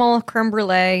caramel, creme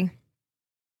brulee.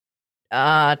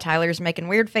 Tyler's making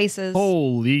weird faces.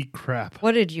 Holy crap.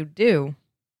 What did you do?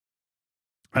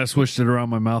 I swished it around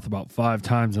my mouth about 5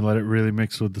 times and let it really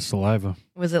mix with the saliva.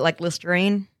 Was it like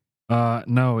Listerine?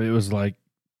 No, it was like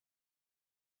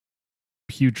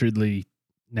putridly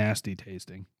nasty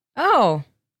tasting. Oh,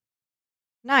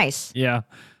 nice. Yeah.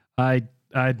 I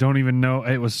don't even know.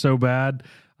 It was so bad.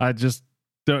 I just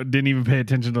didn't even pay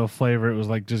attention to the flavor. It was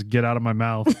like, just get out of my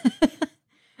mouth.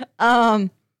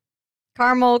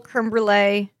 Caramel, creme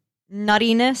brulee,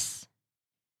 nuttiness,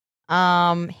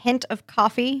 hint of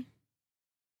coffee.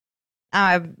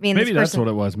 I mean, Maybe that's what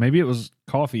it was. Maybe it was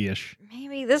coffee-ish.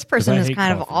 Maybe this person I is hate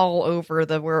kind of coffee. all over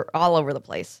the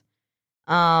place.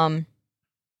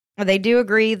 They do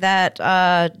agree that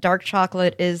dark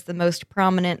chocolate is the most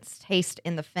prominent taste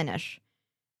in the finish.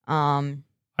 I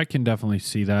can definitely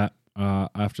see that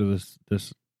after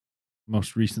this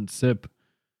most recent sip.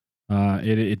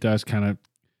 It does kind of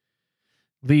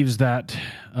leaves that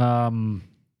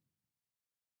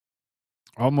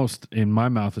almost in my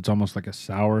mouth. It's almost like a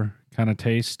sour kind of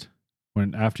taste.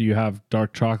 When after you have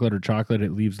dark chocolate or chocolate,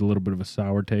 it leaves a little bit of a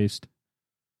sour taste.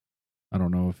 I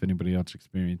don't know if anybody else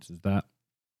experiences that.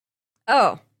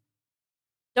 Oh,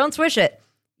 don't swish it.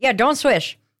 Yeah, don't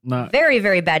swish. Not Very,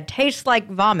 very bad. Tastes like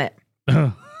vomit.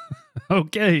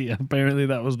 okay. Apparently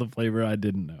that was the flavor I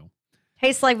didn't know.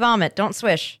 Tastes like vomit. Don't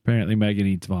swish. Apparently Megan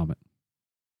eats vomit.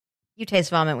 You taste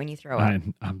vomit when you throw up.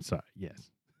 I'm sorry.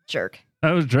 Yes. Jerk.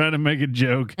 I was trying to make a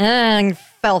joke. And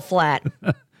fell flat.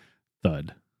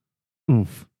 Thud.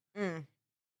 Oof. Mm.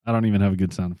 I don't even have a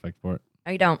good sound effect for it.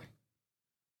 No, you don't.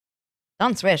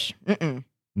 Don't swish. Mm-mm.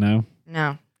 No?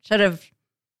 No. Should have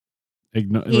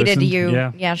heated listened? you.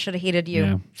 Yeah. Yeah, should have heated you.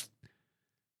 Yeah.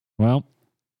 Well,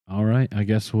 all right. I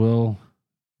guess we'll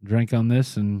drink on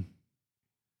this and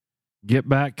get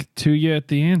back to you at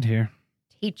the end here.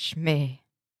 Teach me.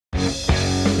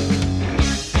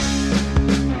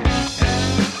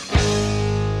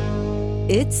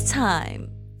 It's time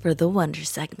for the Wonder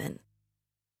segment.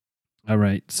 All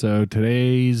right. So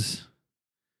today's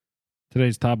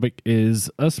topic is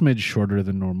a smidge shorter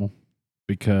than normal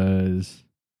because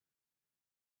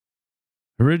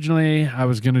originally I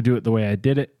was going to do it the way I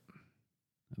did it.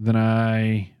 Then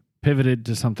I pivoted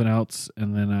to something else,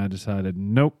 and then I decided,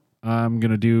 nope, I'm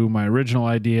going to do my original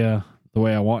idea the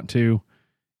way I want to,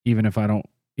 even if I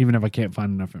can't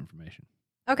find enough information.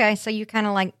 Okay, so you kind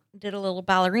of like did a little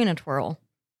ballerina twirl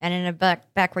and ended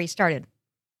back where you started.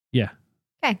 Yeah.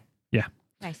 Okay. Yeah.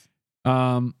 Nice.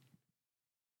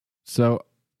 So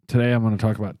today I'm going to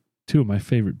talk about 2 of my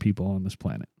favorite people on this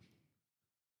planet.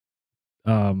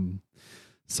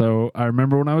 So I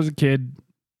remember when I was a kid,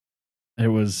 it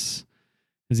was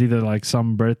either like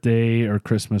some birthday or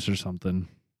Christmas or something.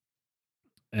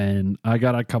 And I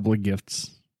got a couple of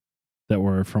gifts that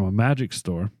were from a magic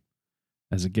store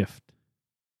as a gift.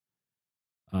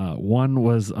 One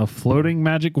was a floating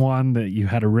magic wand that you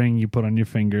had a ring you put on your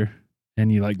finger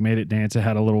and you like made it dance. It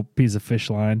had a little piece of fish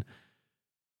line.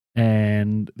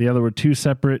 And the other were 2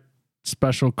 separate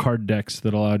special card decks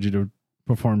that allowed you to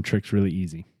perform tricks really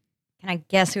easy. Can I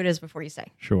guess who it is before you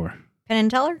say? Sure. Penn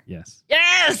and Teller? Yes.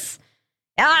 Yes!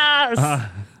 Yes!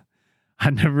 I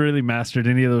never really mastered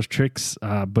any of those tricks,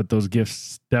 but those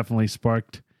gifts definitely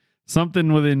sparked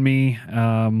something within me,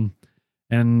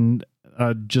 and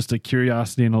just a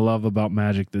curiosity and a love about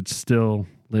magic that still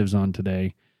lives on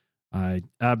today. I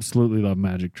absolutely love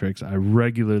magic tricks. I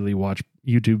regularly watch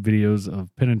YouTube videos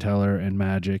of Penn and Teller and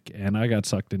magic, and I got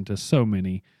sucked into so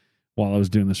many while I was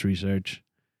doing this research.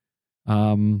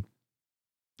 I'm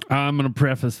going to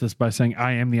preface this by saying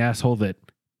I am the asshole that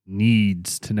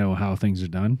needs to know how things are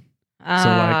done. So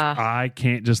like, I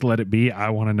can't just let it be. I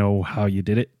want to know how you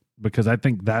did it, because I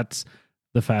think that's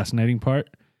the fascinating part,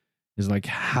 is like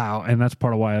how, and that's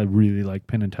part of why I really like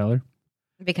Penn and Teller.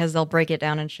 Because they'll break it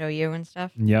down and show you and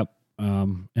stuff. Yep.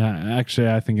 Yeah, actually,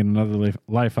 I think in another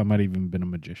life I might even been a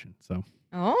magician. So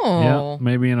yeah,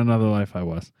 maybe in another life I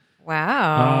was.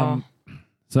 Wow.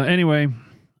 So anyway,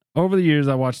 over the years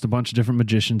I watched a bunch of different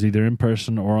magicians, either in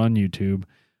person or on YouTube.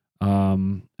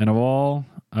 And of all,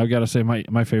 I've got to say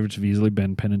my favorites have easily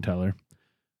been Penn and Teller.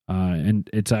 And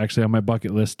it's actually on my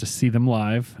bucket list to see them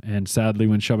live. And sadly,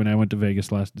 when Shelby and I went to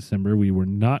Vegas last December, we were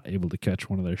not able to catch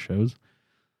one of their shows.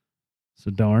 So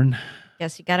darn.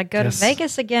 Guess you got to go to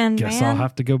Vegas again, Guess man. I'll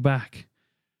have to go back.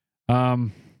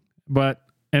 But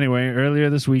anyway, earlier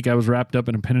this week, I was wrapped up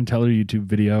in a Penn and Teller YouTube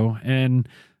video, and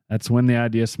that's when the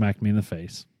idea smacked me in the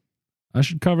face. I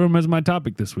should cover them as my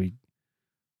topic this week.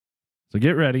 So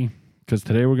get ready, because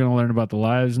today we're going to learn about the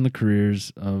lives and the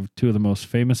careers of two of the most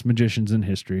famous magicians in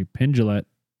history, Penn Jillette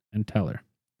and Teller.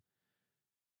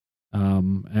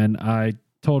 And I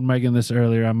told Megan this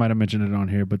earlier, I might have mentioned it on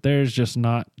here, but there's just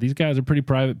not, these guys are pretty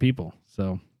private people.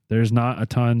 So there's not a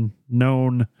ton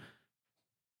known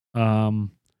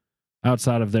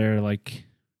outside of their like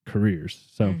careers.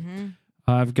 So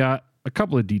I've got a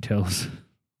couple of details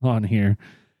on here.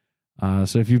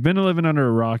 So if you've been living under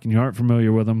a rock and you aren't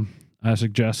familiar with them, I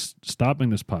suggest stopping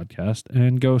this podcast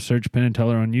and go search Penn and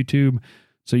Teller on YouTube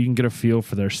so you can get a feel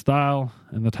for their style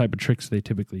and the type of tricks they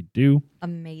typically do.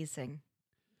 Amazing.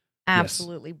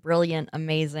 Absolutely brilliant,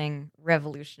 amazing,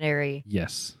 revolutionary.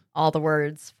 Yes. All the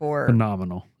words for...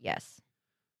 Phenomenal. Yes.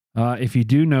 If you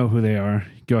do know who they are,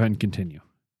 go ahead and continue.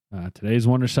 Today's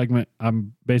Wonder segment,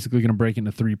 I'm basically going to break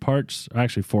into 3 parts, or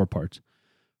actually 4 parts.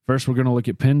 First, we're going to look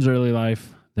at Penn's early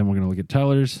life. Then we're going to look at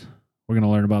Teller's. We're going to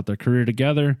learn about their career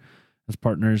together as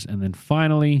partners. And then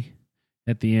finally,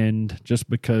 at the end, just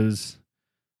because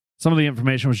some of the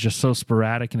information was just so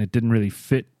sporadic and it didn't really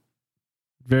fit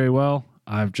very well,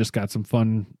 I've just got some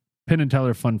fun Penn and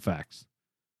Teller fun facts.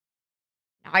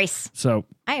 Nice. So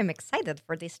I am excited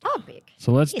for this topic.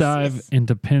 So let's dive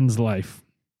into Penn's life.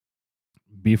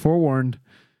 Be forewarned,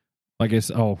 like I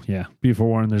said, be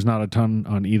forewarned, there's not a ton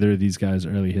on either of these guys'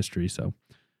 early history, so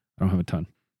I don't have a ton.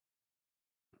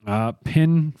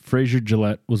 Penn Fraser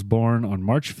Jillette was born on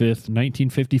March 5th,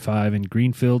 1955 in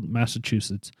Greenfield,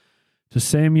 Massachusetts, to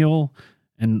Samuel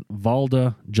and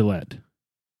Valda Jillette.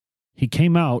 He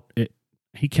came out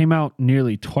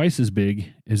nearly twice as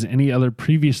big as any other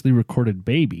previously recorded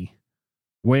baby,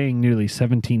 weighing nearly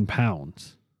 17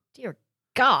 pounds. Dear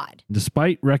God.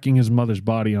 Despite wrecking his mother's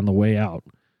body on the way out,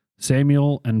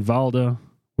 Samuel and Valda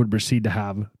would proceed to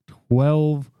have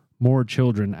 12 more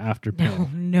children after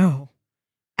Penn. No.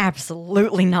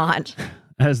 Absolutely not.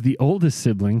 As the oldest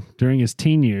sibling, during his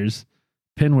teen years,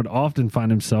 Penn would often find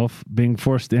himself being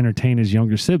forced to entertain his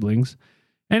younger siblings,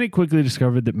 and he quickly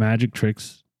discovered that magic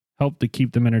tricks helped to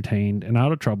keep them entertained and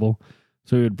out of trouble,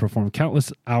 so he would perform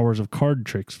countless hours of card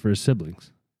tricks for his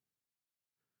siblings.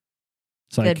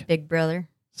 Psych. Good big brother.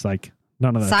 Psych.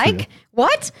 None of that's Psych? real.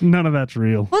 What? None of that's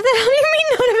real. What the hell do you mean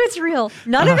none of it's real?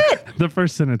 None of it? The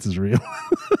first sentence is real.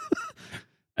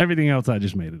 Everything else, I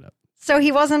just made it up. So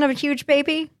he wasn't a huge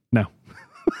baby? No.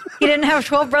 He didn't have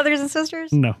 12 brothers and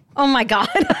sisters? No. Oh my God.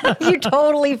 You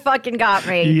totally fucking got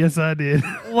me. Yes, I did.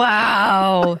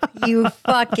 Wow. You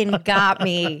fucking got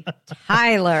me.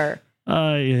 Tyler.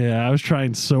 Yeah, I was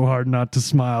trying so hard not to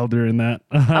smile during that.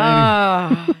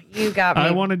 Oh, you got me.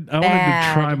 I wanted to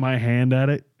try my hand at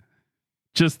it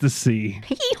just to see.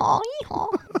 Hee-haw, hee-haw.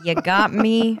 You got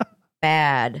me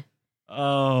bad.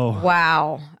 Oh.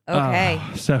 Wow. Okay.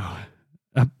 So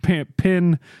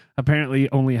Penn apparently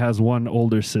only has one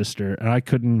older sister, and I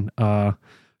couldn't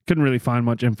really find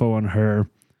much info on her.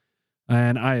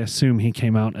 And I assume he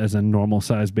came out as a normal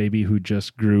sized baby who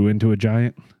just grew into a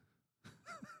giant.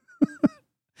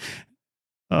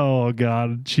 Oh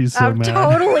God, she's so mad.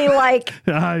 I'm totally like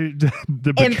the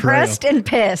betrayal. Impressed and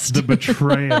pissed. The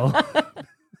betrayal.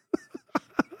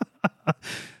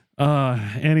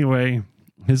 Anyway,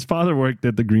 his father worked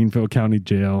at the Greenfield County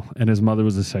Jail, and his mother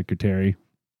was a secretary.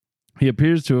 He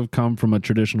appears to have come from a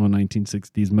traditional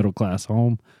 1960s middle-class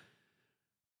home.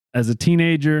 As a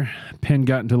teenager, Penn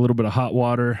got into a little bit of hot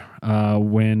water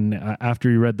after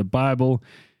he read the Bible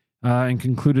and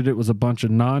concluded it was a bunch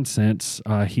of nonsense.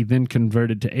 He then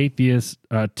converted to atheist.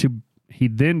 He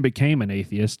then became an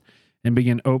atheist and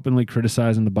began openly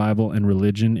criticizing the Bible and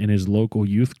religion in his local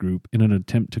youth group in an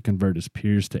attempt to convert his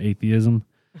peers to atheism.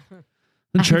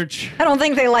 The church... I don't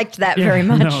think they liked that very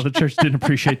much. No, the church didn't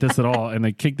appreciate this at all, and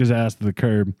they kicked his ass to the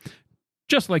curb,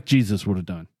 just like Jesus would have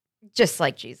done. Just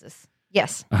like Jesus.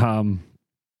 Yes. Penn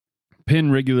Penn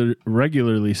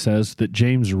regularly says that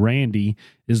James Randi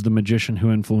is the magician who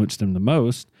influenced him the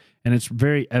most, and it's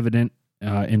very evident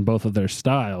in both of their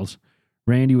styles.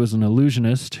 Randi was an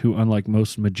illusionist who, unlike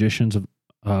most magicians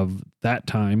of that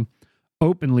time,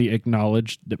 openly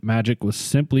acknowledged that magic was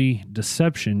simply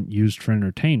deception used for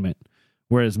entertainment,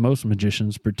 whereas most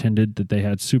magicians pretended that they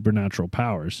had supernatural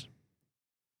powers.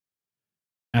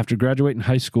 After graduating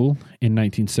high school in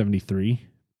 1973,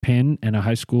 Penn and a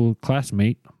high school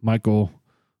classmate, Michael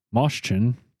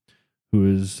Moschin,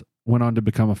 went on to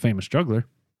become a famous juggler,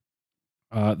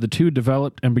 the two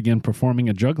developed and began performing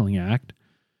a juggling act.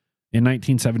 In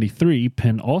 1973,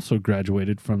 Penn also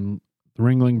graduated from the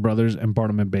Ringling Brothers and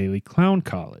Barnum and Bailey Clown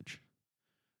College.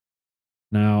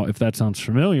 Now, if that sounds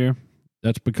familiar,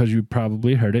 that's because you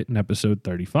probably heard it in episode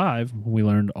 35 when we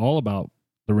learned all about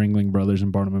the Ringling Brothers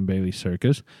and Barnum and Bailey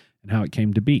Circus and how it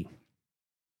came to be.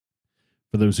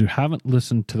 For those who haven't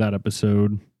listened to that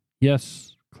episode,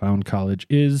 yes, Clown College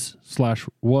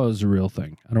was a real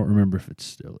thing. I don't remember if it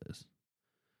still is.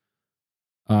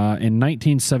 In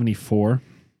 1974,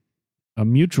 a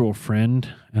mutual friend,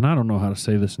 and I don't know how to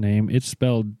say this name, it's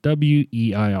spelled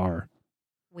Weir.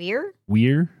 Weir?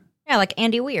 Weir? Yeah, like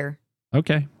Andy Weir.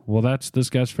 Okay, well, that's this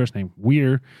guy's first name.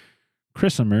 Weir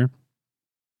Chrisimer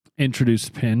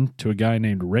introduced Penn to a guy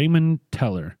named Raymond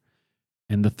Teller,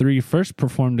 and the three first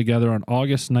performed together on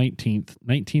August 19th,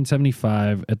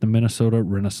 1975 at the Minnesota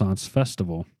Renaissance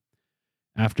Festival.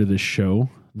 After this show,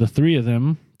 the three of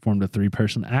them formed a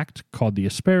three-person act called the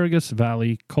Asparagus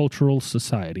Valley Cultural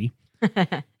Society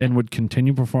and would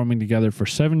continue performing together for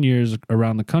 7 years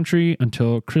around the country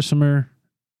until Chrisimer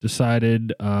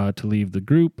decided to leave the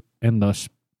group, and thus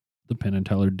the Penn and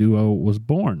Teller duo was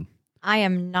born. I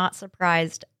am not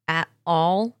surprised at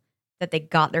all that they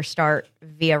got their start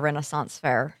via Renaissance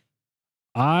Fair.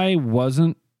 I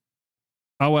wasn't.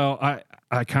 Oh, well,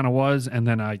 I kind of was, and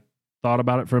then I thought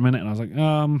about it for a minute, and I was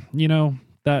like,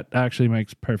 that actually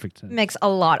makes perfect sense. Makes a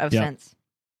lot of sense.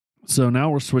 So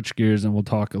now we'll switch gears, and we'll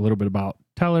talk a little bit about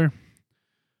Teller.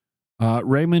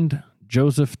 Raymond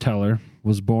Joseph Teller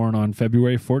was born on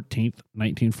February 14th,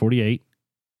 1948,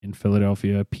 in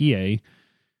Philadelphia, PA,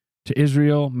 to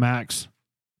Israel Max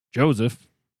Joseph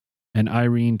and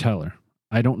Irene Teller.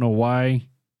 I don't know why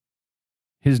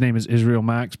his name is Israel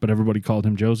Max, but everybody called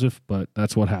him Joseph, but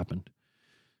that's what happened.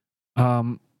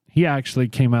 He actually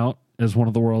came out as one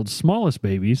of the world's smallest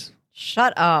babies.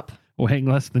 Shut up. Weighing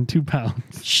less than 2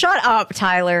 pounds. Shut up,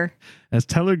 Tyler. As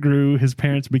Teller grew, his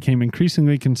parents became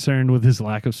increasingly concerned with his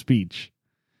lack of speech.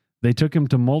 They took him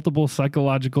to multiple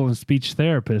psychological and speech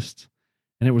therapists,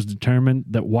 and it was determined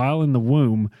that while in the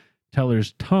womb,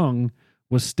 Teller's tongue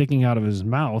was sticking out of his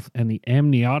mouth, and the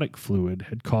amniotic fluid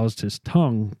had caused his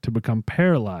tongue to become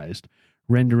paralyzed,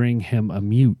 rendering him a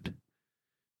mute.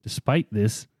 Despite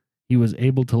this, he was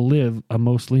able to live a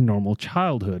mostly normal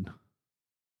childhood.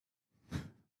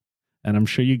 And I'm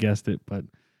sure you guessed it, but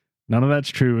none of that's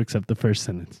true except the first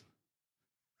sentence.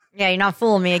 Yeah, you're not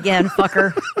fooling me again,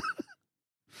 fucker.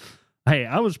 Hey,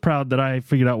 I was proud that I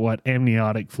figured out what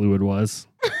amniotic fluid was.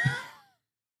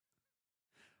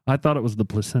 I thought it was the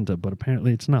placenta, but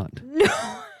apparently it's not.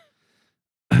 No.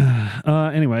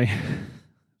 Anyway,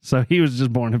 so he was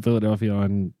just born in Philadelphia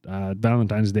on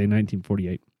Valentine's Day,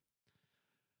 1948.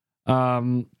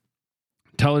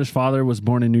 Teller's father was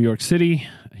born in New York City.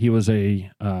 He was a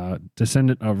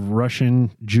descendant of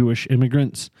Russian Jewish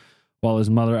immigrants, while his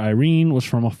mother, Irene, was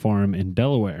from a farm in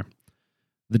Delaware.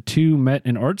 The two met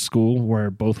in art school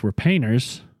where both were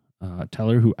painters.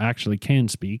 Teller, who actually can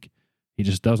speak, he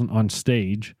just doesn't on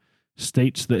stage,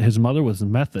 states that his mother was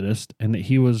Methodist and that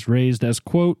he was raised as,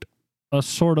 quote, a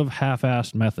sort of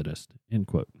half-assed Methodist, end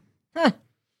quote. Huh.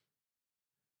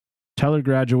 Teller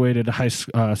graduated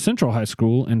Central High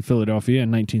School in Philadelphia in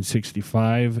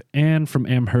 1965 and from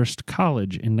Amherst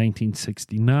College in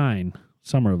 1969.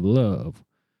 Summer of Love.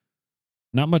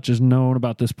 Not much is known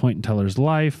about this point in Teller's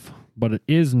life, but it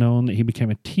is known that he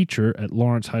became a teacher at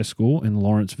Lawrence High School in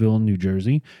Lawrenceville, New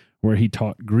Jersey, where he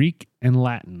taught Greek and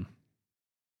Latin.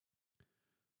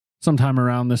 Sometime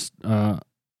around this,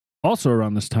 also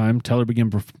around this time, Teller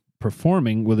began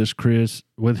performing with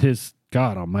his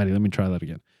God Almighty. Let me try that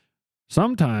again.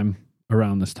 Sometime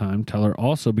around this time, Teller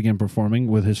also began performing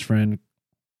with his friend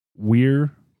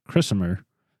Weir Chrisimer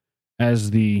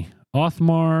as the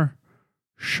Othmar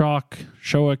Shoak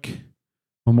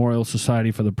Memorial Society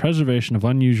for the Preservation of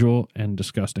Unusual and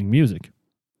Disgusting Music.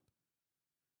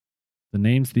 The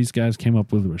names these guys came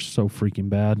up with were so freaking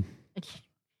bad.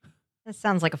 That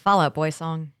sounds like a Fall Out Boy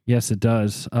song. Yes, it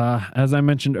does. As I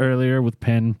mentioned earlier with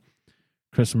Penn,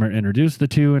 Christopher introduced the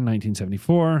two in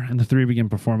 1974, and the three began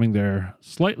performing their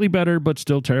slightly better but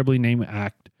still terribly named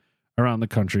act around the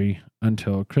country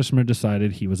until Christopher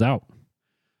decided he was out.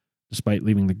 Despite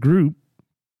leaving the group,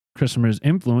 Christopher's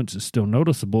influence is still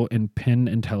noticeable in Penn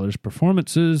and Teller's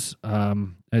performances,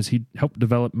 as he helped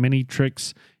develop many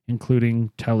tricks,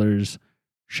 including Teller's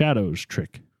Shadows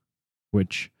trick,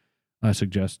 which I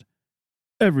suggest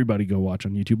everybody go watch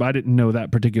on YouTube. I didn't know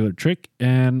that particular trick,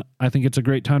 and I think it's a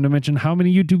great time to mention how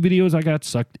many YouTube videos I got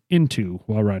sucked into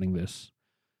while writing this.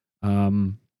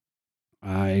 I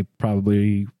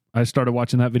started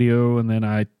watching that video, and then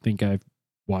I think I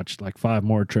watched like 5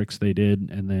 more tricks they did,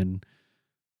 and then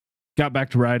got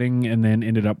back to writing, and then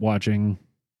ended up watching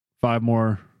 5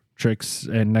 more tricks,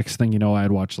 and next thing you know, I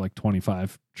had watched like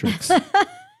 25 tricks.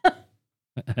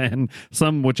 And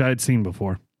some which I had seen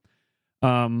before.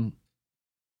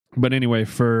 But anyway,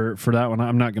 for that one,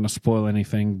 I'm not going to spoil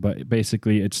anything, but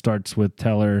basically it starts with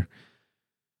Teller.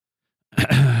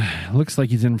 Looks like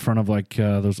he's in front of like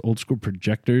those old school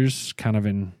projectors, kind of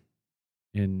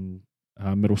in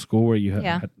middle school where you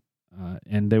had,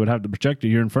 and they would have the projector.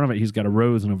 You're in front of it. He's got a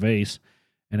rose and a vase,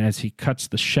 and as he cuts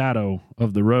the shadow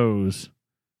of the rose,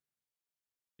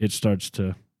 it starts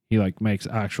to, he like makes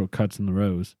actual cuts in the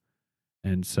rose.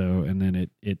 And then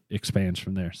it expands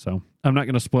from there. So I'm not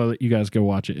going to spoil it. You guys go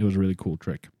watch it. It was a really cool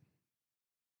trick.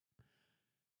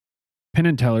 Penn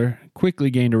and Teller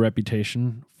quickly gained a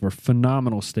reputation for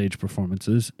phenomenal stage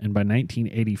performances, and by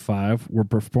 1985 were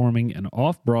performing an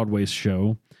off-Broadway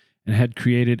show and had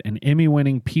created an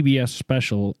Emmy-winning PBS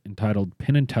special entitled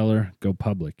Penn and Teller Go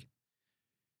Public.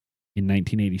 In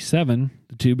 1987,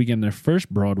 the two began their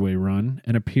first Broadway run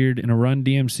and appeared in a Run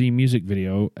DMC music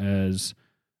video as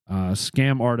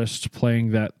scam artists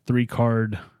playing that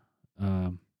 3-card,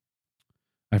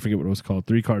 I forget what it was called,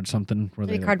 3-card something.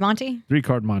 3-card Monty?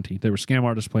 3-card Monty. They were scam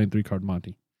artists playing 3-card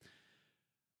Monty.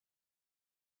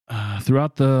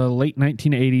 Throughout the late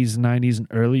 1980s, 90s, and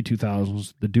early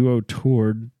 2000s, the duo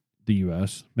toured the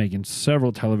U.S., making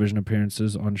several television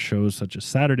appearances on shows such as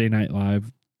Saturday Night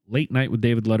Live, Late Night with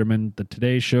David Letterman, The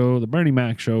Today Show, The Bernie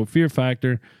Mac Show, Fear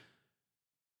Factor,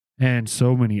 and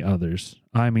so many others.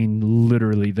 I mean,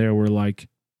 literally, there were like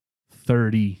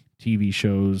 30 TV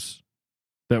shows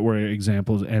that were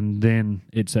examples, and then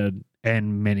it said,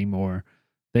 and many more.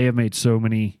 They have made so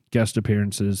many guest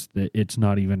appearances that it's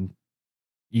not even,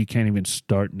 you can't even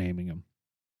start naming them.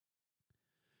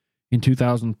 In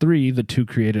 2003, the two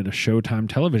created a Showtime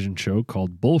television show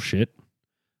called Bullshit,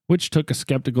 which took a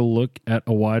skeptical look at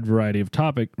a wide variety of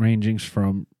topics ranging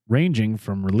from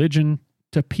religion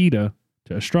to PETA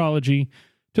to astrology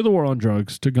to the war on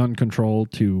drugs to gun control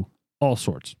to all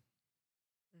sorts.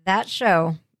 That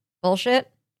show, Bullshit,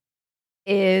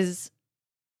 is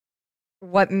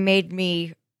what made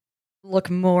me look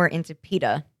more into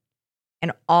PETA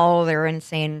and all their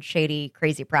insane, shady,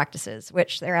 crazy practices,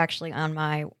 which they're actually on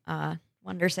my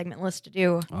Wonder segment list to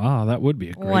do. Ah, that would be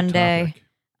a great one topic. day.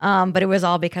 But it was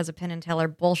all because of Penn and Teller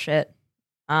Bullshit.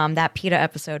 That PETA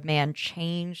episode, man,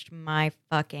 changed my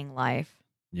fucking life.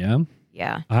 Yeah?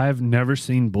 Yeah. I've never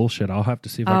seen Bullshit. I'll have to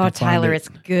see if I can find Tyler, it. it's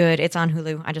good. It's on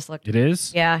Hulu. I just looked. It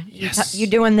is? Yeah. Yes. You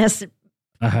doing this?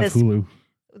 I have Hulu.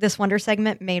 This Wonder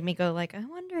segment made me go like, I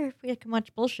wonder if we can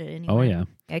watch Bullshit anymore. Oh, yeah.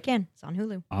 Yeah, I can. It's on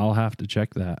Hulu. I'll have to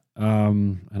check that.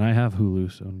 And I have Hulu,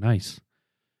 so nice.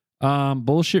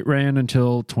 Bullshit ran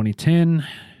until 2010.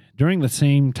 During the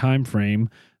same time frame,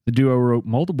 the duo wrote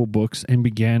multiple books and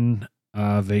began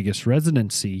a Vegas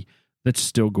residency that's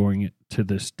still going to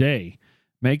this day,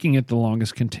 making it the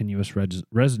longest continuous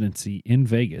residency in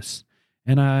Vegas.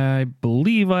 And I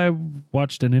believe I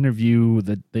watched an interview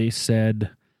that they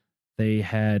said they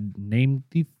had named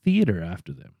the theater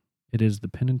after them. It is the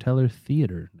Penn and Teller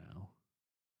Theater now.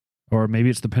 Or maybe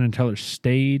it's the Penn and Teller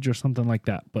Stage or something like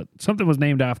that. But something was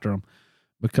named after them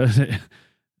because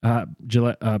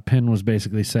Penn was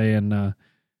basically saying,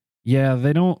 yeah,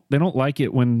 they don't like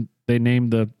it when they name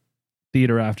the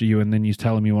theater after you and then you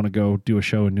tell them you want to go do a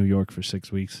show in New York for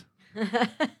 6 weeks.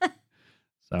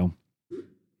 So,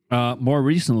 more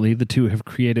recently, the two have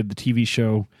created the TV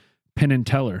show Penn and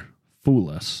Teller Fool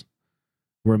Us,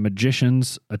 where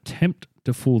magicians attempt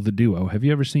to fool the duo. Have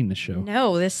you ever seen this show?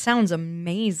 No, this sounds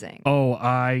amazing. Oh,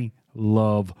 I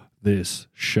love this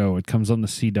show. It comes on the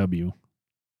CW.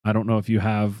 I don't know if you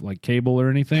have like cable or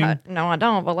anything. No, I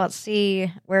don't, but let's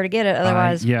see where to get it.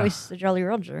 Otherwise, voice the Jolly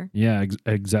Roger. Yeah,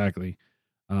 exactly.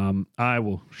 I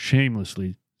will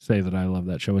shamelessly say that I love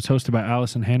that show. It's hosted by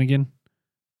Allison Hannigan.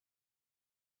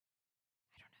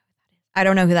 I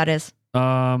don't know who that is.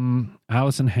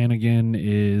 Allison Hannigan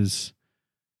is...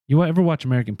 You ever watch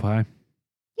American Pie?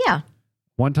 Yeah.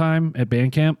 One time at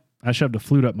band camp, I shoved a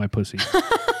flute up my pussy.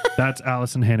 That's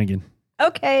Allison Hannigan.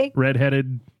 Okay.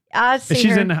 Redheaded. I see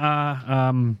She's her. in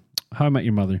How I Met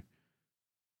Your Mother.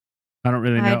 I don't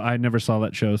really know. I never saw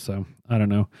that show, so I don't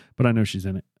know. But I know she's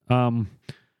in it.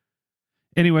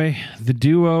 Anyway, the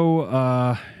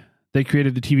duo, they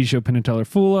created the TV show Penn and Teller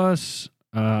Fool Us.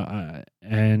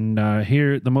 And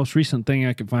here, the most recent thing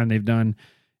I could find they've done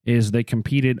is they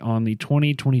competed on the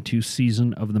 2022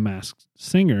 season of The Masked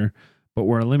Singer, but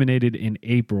were eliminated in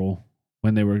April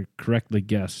when they were correctly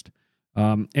guessed.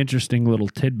 Interesting little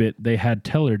tidbit. They had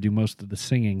Teller do most of the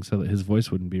singing so that his voice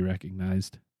wouldn't be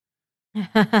recognized.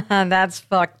 That's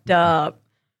fucked up.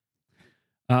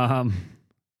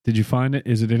 Did you find it?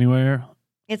 Is it anywhere?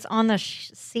 It's on the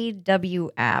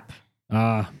CW app.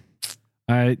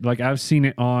 I've seen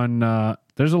it on,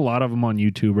 there's a lot of them on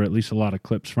YouTube, or at least a lot of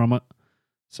clips from it.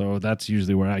 So that's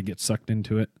usually where I get sucked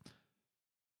into it.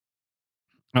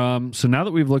 So now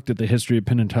that we've looked at the history of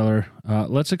Penn and Teller,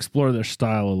 let's explore their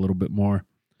style a little bit more.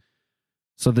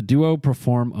 So the duo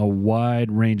perform a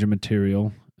wide range of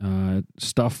material,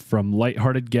 stuff from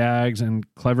lighthearted gags and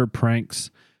clever pranks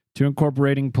to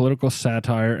incorporating political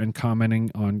satire and commenting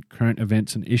on current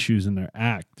events and issues in their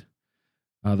act.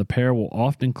 The pair will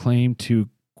often claim to,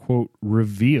 quote,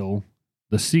 reveal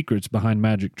the secrets behind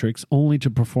magic tricks only to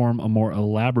perform a more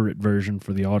elaborate version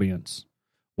for the audience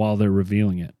while they're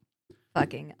revealing it.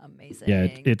 Fucking amazing. Yeah,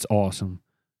 it's awesome.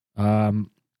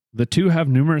 The two have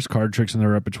numerous card tricks in their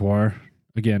repertoire.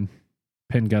 Again,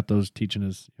 Penn got those teaching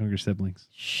his younger siblings.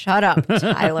 Shut up,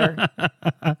 Tyler.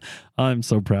 I'm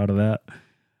so proud of that.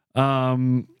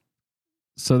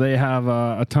 So they have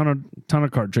a ton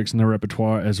of card tricks in their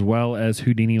repertoire, as well as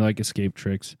Houdini-like escape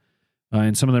tricks.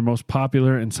 In some of their most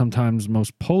popular and sometimes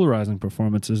most polarizing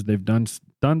performances, they've done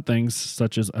things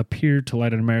such as appear to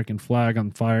light an American flag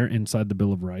on fire inside the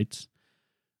Bill of Rights.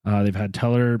 They've had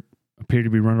Teller appear to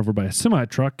be run over by a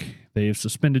semi-truck. They've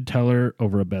suspended Teller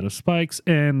over a bed of spikes,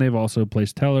 and they've also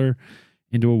placed Teller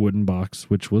into a wooden box,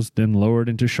 which was then lowered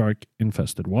into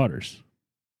shark-infested waters.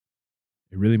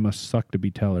 It really must suck to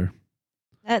be Teller.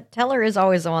 That Teller is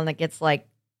always the one that gets, like,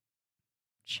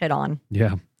 shit on.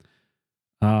 Yeah.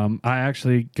 I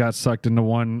actually got sucked into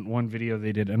one video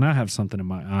they did, and I have something in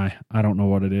my eye. I don't know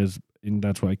what it is, and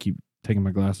that's why I keep taking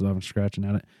my glasses off and scratching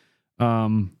at it.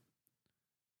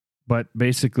 But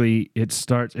basically, it's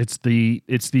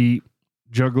the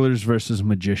jugglers versus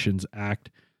magicians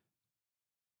act,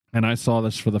 and I saw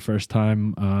this for the first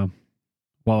time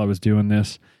while I was doing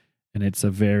this, and it's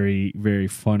a very, very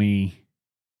funny,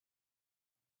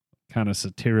 kind of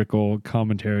satirical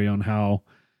commentary on how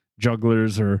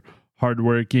jugglers are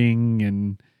hardworking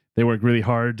and they work really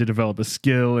hard to develop a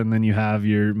skill, and then you have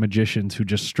your magicians who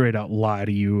just straight out lie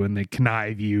to you and they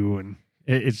connive you, and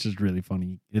it's just really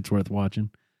funny. It's worth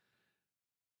watching.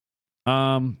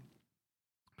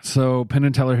 So Penn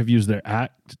and Teller have used their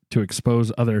act to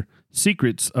expose other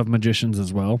secrets of magicians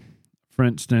as well. For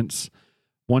instance,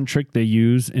 one trick they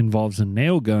use involves a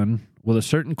nail gun with a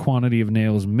certain quantity of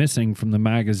nails missing from the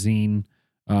magazine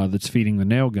that's feeding the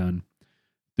nail gun.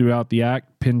 Throughout the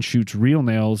act, Penn shoots real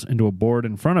nails into a board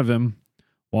in front of him,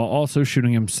 while also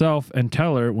shooting himself and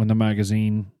Teller when the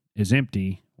magazine is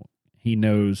empty. He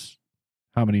knows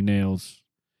how many nails.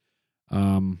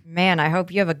 Man, I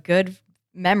hope you have a good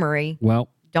memory. Well,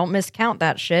 Don't miscount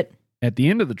that shit. at the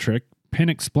end of the trick, Penn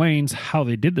explains how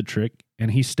they did the trick, and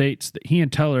he states that he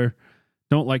and Teller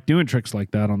don't like doing tricks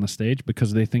like that on the stage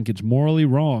because they think it's morally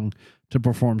wrong to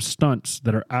perform stunts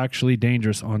that are actually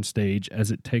dangerous on stage,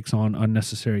 as it takes on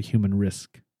unnecessary human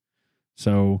risk.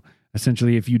 So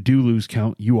essentially, if you do lose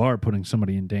count, you are putting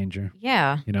somebody in danger.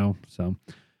 Yeah. You know, so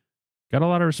got a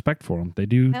lot of respect for them. They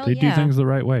do Hell do yeah. things the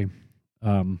right way.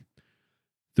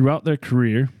 Throughout their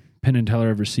career, Penn and Teller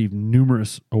have received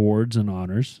numerous awards and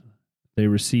honors. They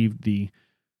received the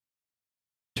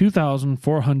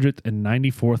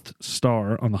 2,494th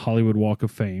star on the Hollywood Walk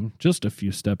of Fame, just a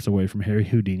few steps away from Harry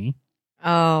Houdini.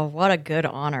 Oh, what a good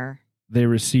honor. They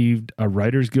received a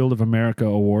Writers Guild of America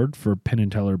award for Penn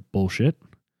and Teller bullshit.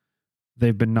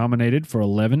 They've been nominated for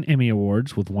 11 Emmy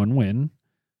Awards with one win.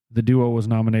 The duo was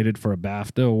nominated for a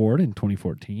BAFTA award in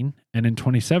 2014. And in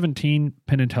 2017,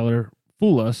 Penn and Teller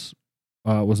Fool Us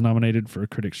was nominated for a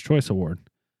Critics' Choice Award.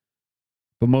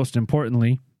 But most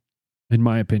importantly, in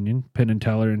my opinion, Penn and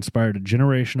Teller inspired a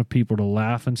generation of people to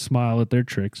laugh and smile at their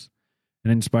tricks,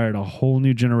 and inspired a whole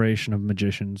new generation of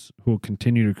magicians who will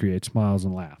continue to create smiles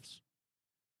and laughs.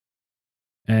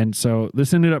 And so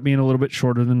this ended up being a little bit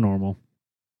shorter than normal,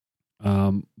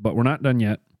 but we're not done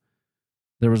yet.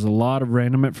 There was a lot of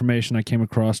random information I came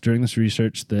across during this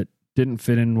research that didn't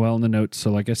fit in well in the notes,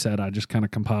 so like I said, I just kind of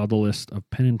compiled a list of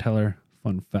Penn and Teller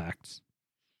fun facts.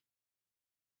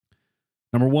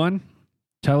 Number 1,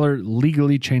 Teller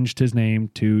legally changed his name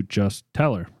to just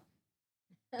Teller.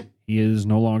 He is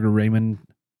no longer Raymond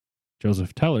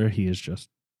Joseph Teller. He is just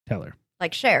Teller.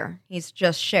 Like Cher. He's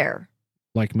just Cher.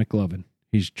 Like McLovin.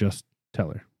 He's just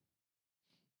Teller.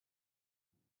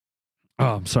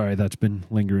 Oh, I'm sorry. That's been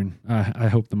lingering. I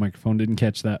hope the microphone didn't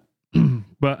catch that,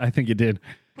 but I think it did.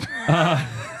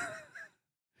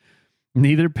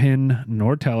 Neither Penn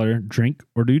nor Teller drink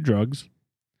or do drugs.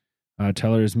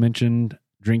 Teller is mentioned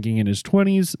drinking in his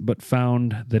 20s, but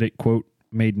found that it, quote,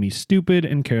 made me stupid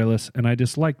and careless, and I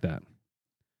dislike that.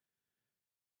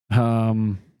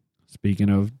 Speaking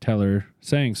of Teller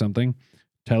saying something,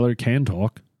 Teller can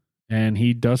talk, and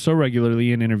he does so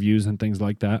regularly in interviews and things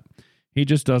like that. He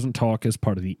just doesn't talk as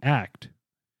part of the act.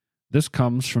 This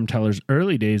comes from Teller's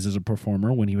early days as a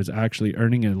performer when he was actually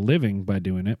earning a living by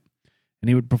doing it, and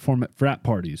he would perform at frat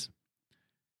parties.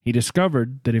 He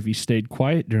discovered that if he stayed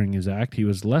quiet during his act, he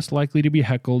was less likely to be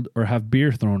heckled or have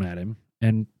beer thrown at him,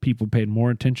 and people paid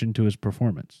more attention to his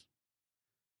performance.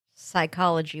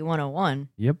 Psychology 101.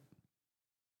 Yep.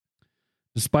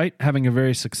 Despite having a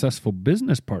very successful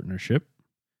business partnership,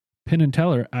 Penn and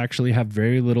Teller actually have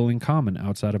very little in common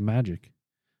outside of magic.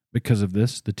 Because of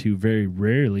this, the two very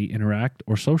rarely interact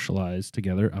or socialize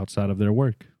together outside of their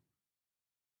work.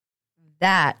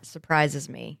 That surprises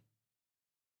me.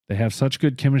 They have such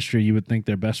good chemistry, you would think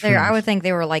they're best friends. I would think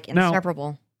they were like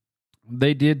inseparable. Now,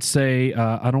 they did say,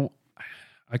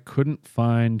 I couldn't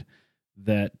find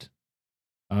that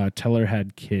Teller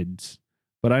had kids,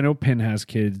 but I know Penn has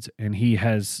kids, and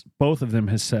both of them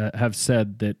have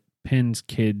said that Penn's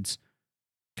kids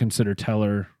consider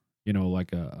Teller,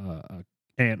 like a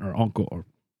aunt or uncle or,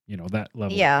 that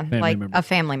level. Yeah, like member. a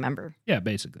family member. Yeah,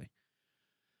 basically.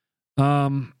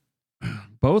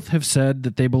 Both have said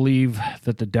that they believe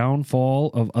that the downfall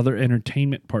of other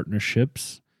entertainment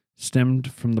partnerships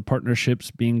stemmed from the partnerships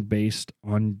being based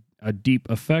on a deep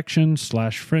affection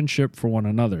 / friendship for one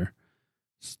another.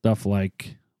 Stuff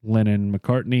like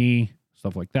Lennon-McCartney,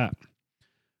 stuff like that.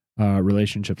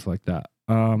 Relationships like that.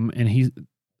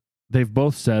 They've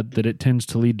both said that it tends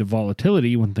to lead to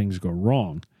volatility when things go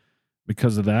wrong.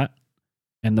 Because of that,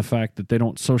 and the fact that they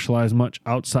don't socialize much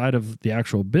outside of the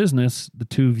actual business, the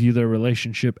two view their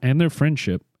relationship and their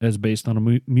friendship as based on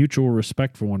a mutual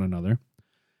respect for one another.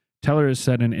 Teller has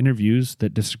said in interviews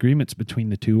that disagreements between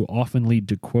the two often lead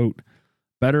to, quote,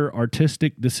 better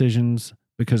artistic decisions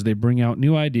because they bring out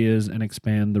new ideas and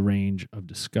expand the range of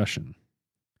discussion.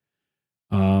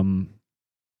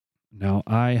 Now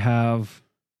I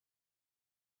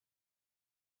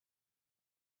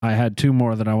had two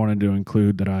more that I wanted to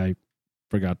include that I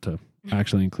forgot to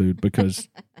actually include because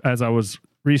as I was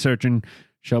researching,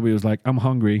 Shelby was like, I'm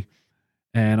hungry.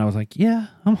 And I was like, yeah,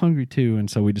 I'm hungry too. And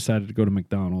so we decided to go to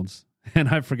McDonald's, and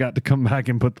I forgot to come back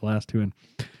and put the last two in.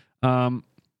 I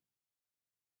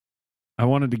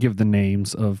wanted to give the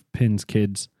names of Penn's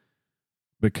kids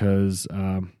because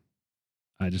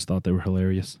I just thought they were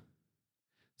hilarious.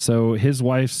 So his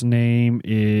wife's name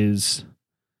is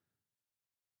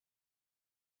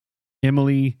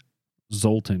Emily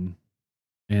Zoltan,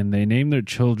 and they named their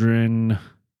children,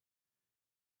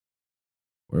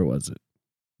 where was it?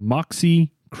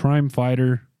 Moxie Crime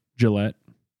Fighter Gillette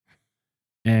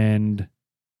and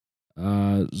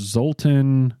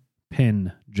Zoltan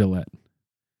Penn Gillette.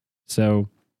 So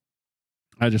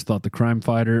I just thought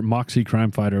the Moxie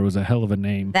Crime Fighter was a hell of a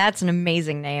name. That's an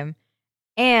amazing name.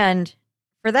 And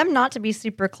for them not to be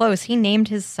super close, he named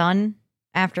his son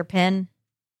after Penn.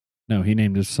 No, he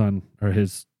named his son or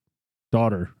his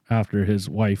daughter after his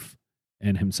wife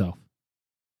and himself.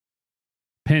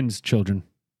 Penn's children.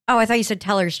 Oh, I thought you said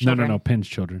Teller's children. No, Penn's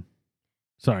children.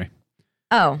 Sorry.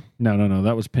 Oh. No,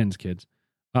 that was Penn's kids.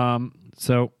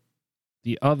 So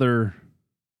the other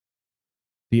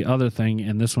thing,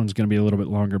 and this one's going to be a little bit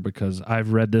longer because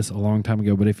I've read this a long time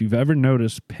ago, but if you've ever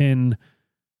noticed, Penn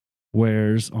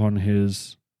wears on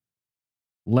his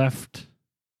left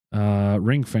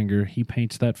ring finger, he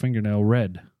paints that fingernail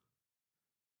red.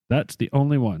 That's the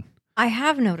only one. I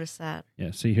have noticed that.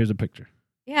 Yeah, see, here's a picture.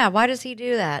 Yeah, why does he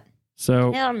do that?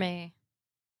 So Tell me.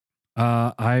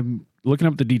 I'm looking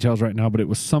up the details right now, but it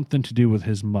was something to do with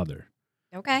his mother.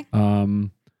 Okay.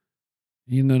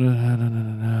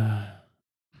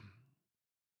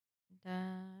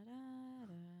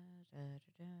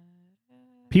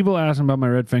 People ask about my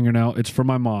red fingernail. It's for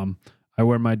my mom. I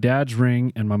wear my dad's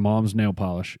ring and my mom's nail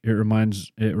polish. It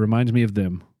reminds me of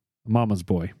them. Mama's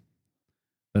boy.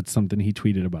 That's something he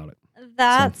tweeted about it.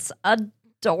 That's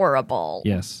adorable.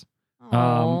 Yes.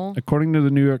 Aww. According to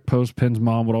the New York Post, Penn's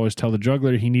mom would always tell the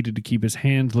juggler he neted to keep his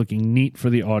hands looking neat for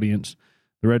the audience.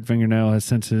 The red fingernail has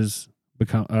since his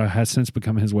has since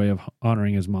become his way of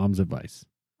honoring his mom's advice.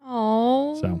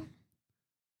 Oh. So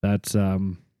that's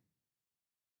Penn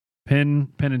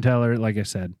and Teller. Like I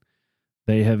said,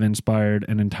 they have inspired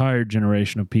an entire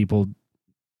generation of people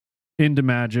into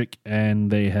magic,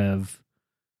 and they have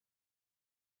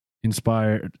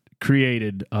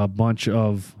created a bunch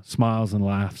of smiles and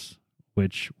laughs,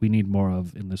 which we need more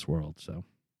of in this world. So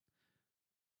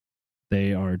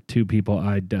they are two people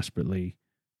I desperately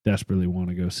want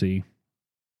to go see.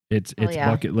 It's yeah.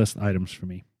 bucket list items for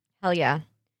me. Hell yeah.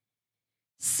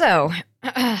 So,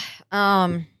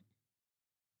 when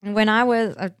I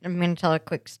was, I'm going to tell a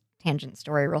quick tangent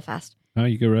story real fast. Oh,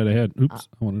 you go right ahead. Oops,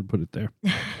 I wanted to put it there.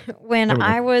 When There we go.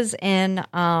 I was in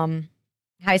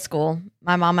high school,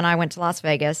 my mom and I went to Las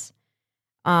Vegas.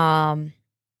 And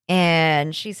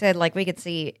she said, like, we could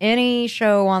see any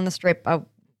show on the strip,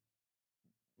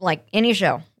 like any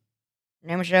show.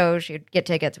 Name a show, she'd get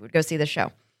tickets, we'd go see the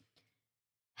show.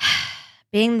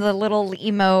 Being the little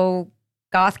emo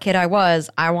goth kid I was,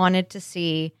 I wanted to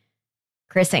see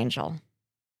Chris Angel.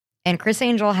 And Chris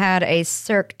Angel had a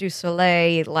Cirque du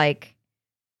Soleil, like,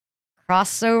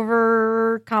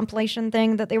 crossover compilation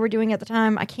thing that they were doing at the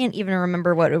time. I can't even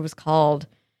remember what it was called.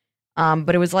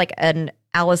 But it was like an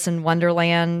Alice in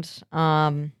Wonderland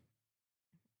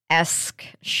esque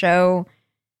show.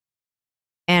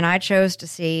 And I chose to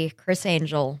see Chris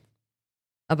Angel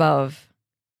above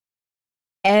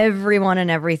everyone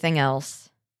and everything else.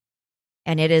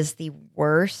 And it is the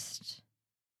worst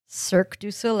Cirque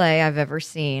du Soleil I've ever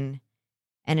seen.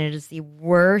 And it is the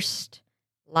worst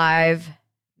live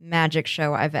magic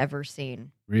show I've ever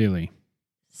seen. Really?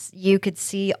 You could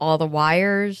see all the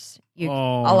wires.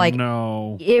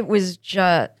 No. It was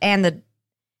just, and it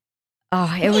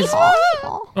was.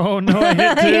 Oh, no, I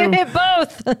hit two. You hit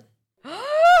both.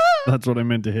 That's what I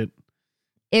meant to hit.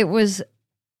 It was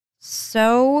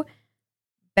so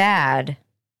bad.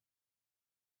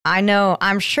 I know,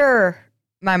 I'm sure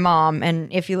my mom,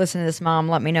 and if you listen to this, Mom,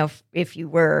 let me know if you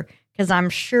were, because I'm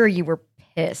sure you were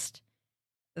pissed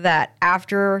that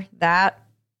after that,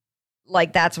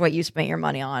 like, that's what you spent your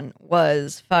money on,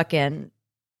 was fucking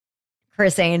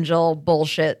Chris Angel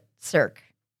bullshit Cirque.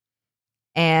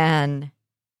 And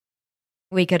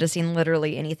we could have seen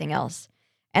literally anything else.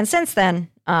 And since then,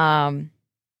 I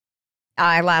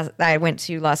went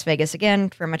to Las Vegas again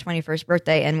for my 21st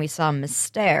birthday, and we saw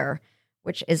Mystère,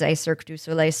 which is a Cirque du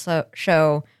Soleil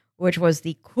show, which was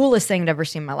the coolest thing I'd ever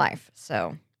seen in my life.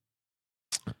 So,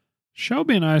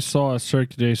 Shelby and I saw a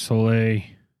Cirque du Soleil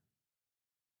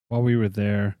while we were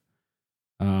there.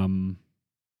 I don't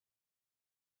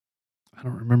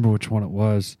remember which one it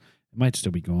was. It might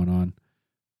still be going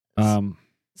on.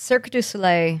 Cirque du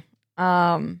Soleil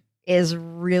is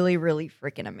really, really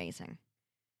freaking amazing.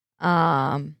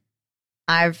 I've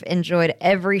enjoyed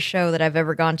every show that I've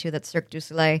ever gone to that's Cirque du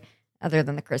Soleil, other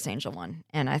than the Chris Angel one,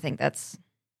 and I think that's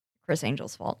Chris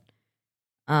Angel's fault.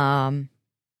 I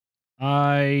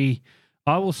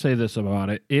will say this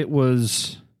about it. It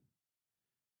was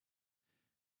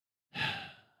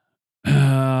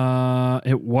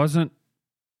it wasn't,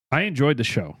 I enjoyed the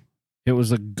show. It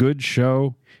was a good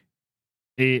show.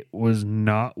 It was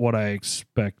not what I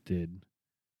expected.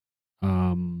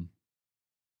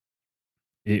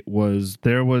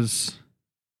 There was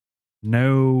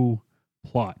no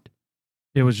plot.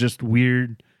 It was just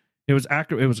weird. It was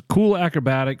cool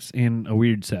acrobatics in a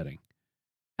weird setting.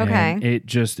 Okay.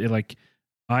 And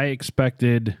I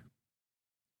expected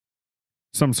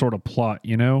some sort of plot,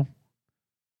 you know?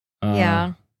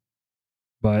 Yeah.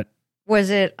 But Was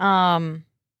it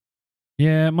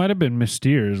yeah, it might have been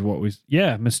Mystère is what we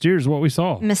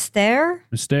saw. Mystère?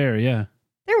 Mystère, yeah.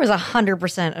 There was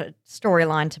 100% a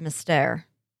storyline to Mystère.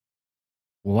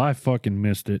 Well, I fucking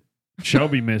missed it.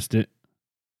 Shelby missed it.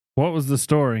 What was the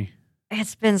story?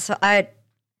 It's been so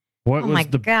What oh was my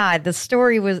the God, the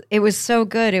story was so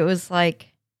good. It was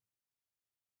like,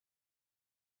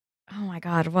 oh my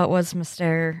God, what was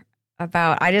Mystère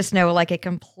about? I just know, like, it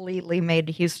completely made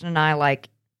Houston and I, like,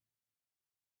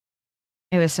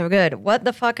 it was so good. What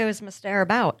the fuck was Mystère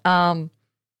about?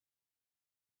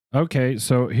 Okay,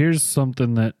 so here's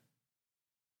something that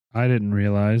I didn't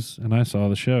realize, and I saw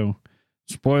the show.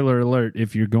 Spoiler alert,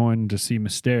 if you're going to see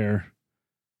Mystère,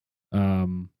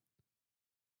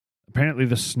 apparently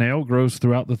the snail grows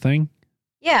throughout the thing.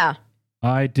 Yeah.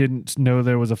 I didn't know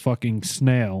there was a fucking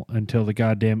snail until the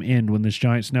goddamn end when this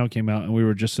giant snail came out, and we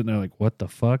were just sitting there like, what the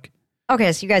fuck?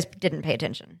 Okay, so you guys didn't pay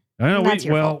attention. I know, That's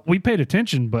your fault. we paid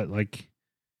attention, but like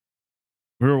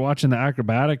we were watching the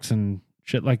acrobatics and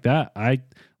shit like that.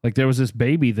 There was this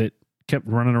baby that kept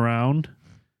running around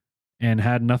and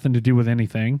had nothing to do with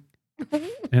anything.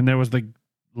 And there was the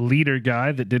leader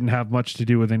guy that didn't have much to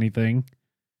do with anything.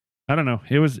 I don't know.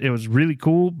 It was really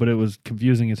cool, but it was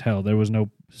confusing as hell. There was no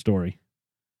story.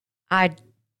 I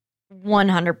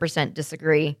 100%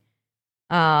 disagree.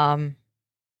 There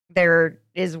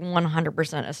is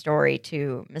 100% a story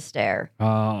to Mystère.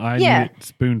 I Yeah. need it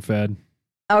spoon-fed.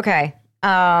 Okay.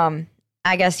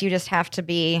 I guess you just have to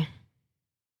be,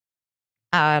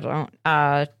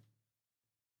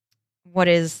 what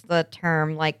is the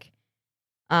term? Like,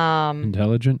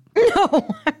 Intelligent? no,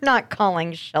 I'm not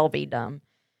calling Shelby dumb.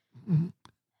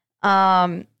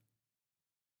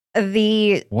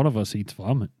 The One of us eats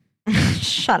vomit.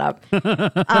 shut up.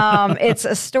 It's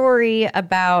a story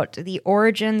about the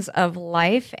origins of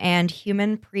life and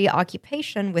human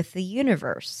preoccupation with the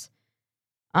universe.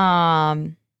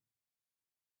 So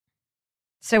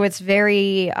it's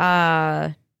very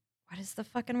what is the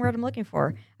fucking word I'm looking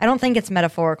for? I don't think it's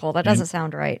metaphorical. That doesn't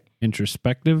sound right.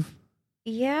 Introspective?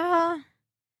 Yeah.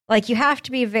 Like you have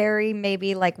to be very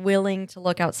maybe like willing to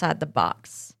look outside the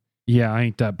box. Yeah, I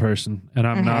ain't that person. And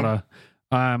I'm not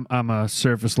I'm a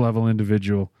surface level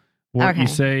individual. What you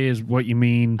say is what you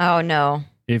mean. Oh no.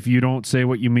 If you don't say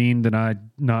what you mean, then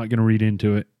I'm not going to read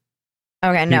into it.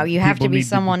 Okay, no, you have to people be need to-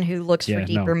 someone who looks for Yeah,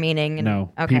 deeper meaning. And,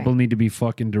 No, okay. people need to be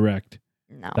fucking direct.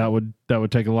 No, That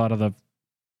would take a lot of the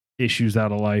issues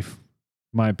out of life,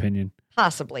 my opinion.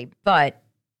 possibly, but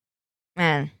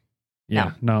man,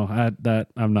 Yeah, no,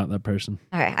 I'm not that person.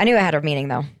 okay, I knew it had a meaning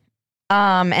though.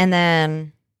 And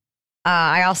then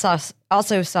I also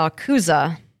saw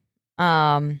Kuza,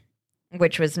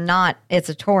 which was not. It's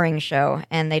a touring show,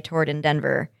 and they toured in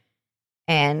Denver.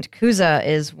 And Kuza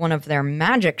is one of their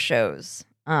magic shows,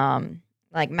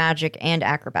 like magic and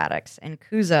acrobatics. And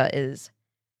Kuza is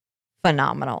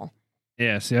phenomenal.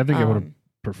 Yeah, see, I think I would have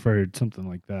preferred something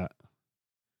like that.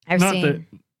 I've Not seen. that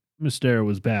Mystère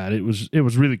was bad. It was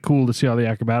really cool to see all the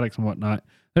acrobatics and whatnot.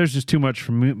 There's just too much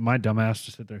for me, my dumb ass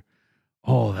to sit there.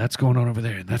 Oh, that's going on over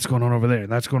there, and that's going on over there,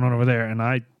 and that's going on over there,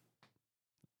 and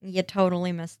You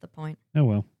totally missed the point. oh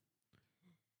well.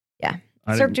 Yeah.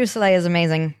 I Cirque didn't- du Soleil is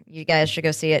amazing. You guys should go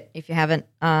see it if you haven't.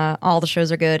 All the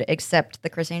shows are good except the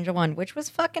Chris Angel one, which was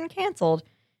fucking canceled.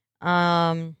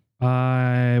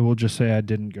 I will just say I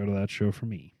didn't go to that show for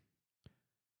me.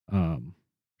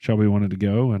 Shelby wanted to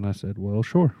go, and I said, well,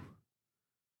 sure.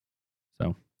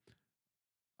 So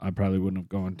I probably wouldn't have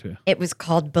gone to It was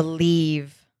called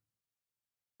Believe.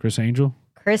 Chris Angel.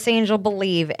 Chris Angel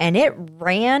Believe, and it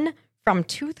ran from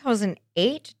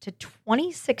 2008 to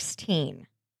 2016.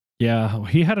 Yeah,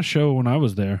 he had a show when I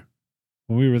was there,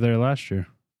 when we were there last year.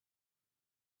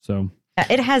 So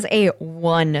It has a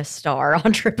 1 star on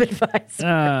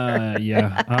TripAdvisor.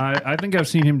 yeah, I think I've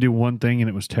seen him do one thing, and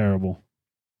it was terrible.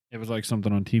 It was like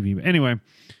something on TV. But anyway,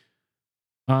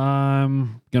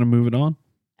 I'm gonna move it on.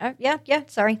 Yeah.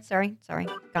 Sorry.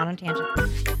 Gone on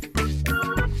tangent.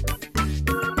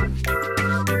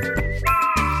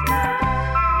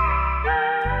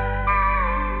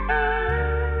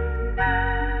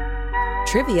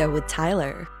 Trivia with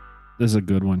Tyler. This is a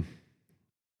good one.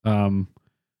 And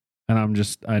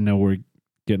I know we're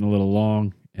getting a little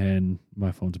long, and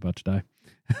my phone's about to die.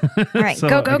 All right, So,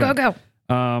 go.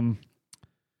 okay.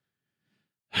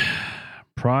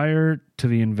 Prior to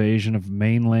the invasion of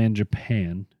mainland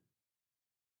Japan,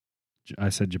 I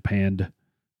said Japan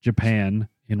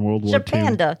in World War II,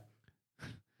 Japanda.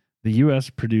 the U.S.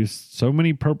 produced so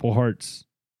many Purple Hearts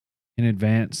in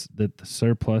advance that the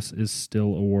surplus is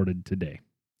still awarded today.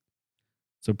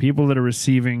 So people that are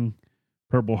receiving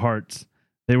Purple Hearts,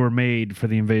 they were made for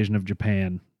the invasion of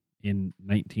Japan in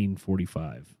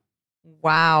 1945.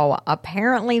 Wow.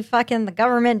 Apparently, fucking the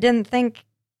government didn't think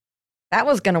that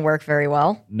was going to work very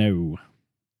well. No.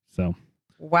 So,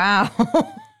 Wow.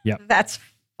 Yep. That's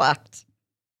fucked.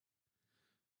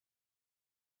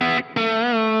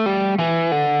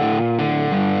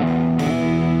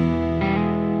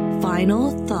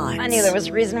 Final thoughts. I knew there was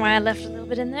a reason why I left a little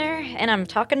bit in there, and I'm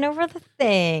talking over the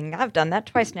thing. I've done that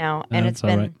twice now, and That's it's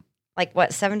been all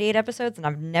right. 78 episodes, and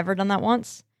I've never done that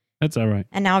once. That's all right.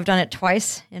 And now I've done it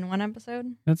twice in one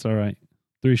episode. That's all right.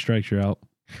 3 strikes, you're out.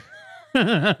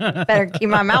 Better keep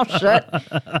my mouth shut.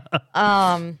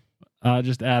 I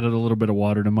just added a little bit of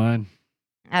water to mine.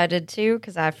 I did too,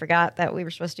 because I forgot that we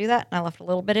were supposed to do that, and I left a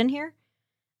little bit in here.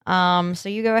 So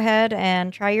you go ahead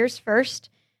and try yours first.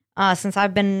 Since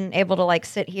I've been able to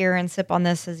sit here and sip on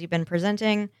this as you've been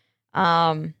presenting,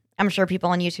 I'm sure people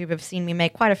on YouTube have seen me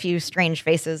make quite a few strange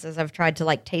faces as I've tried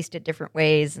to taste it different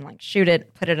ways and shoot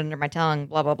it, put it under my tongue,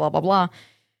 blah, blah, blah, blah, blah.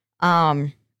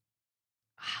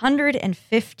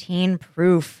 115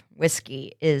 proof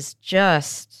whiskey is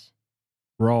just,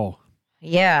 Raw.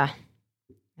 yeah,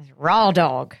 it's raw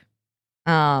dog.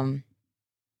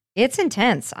 It's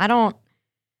intense.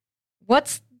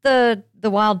 What's the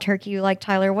wild turkey you like,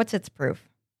 Tyler? What's its proof?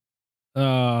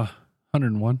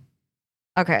 101.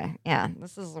 Okay, yeah,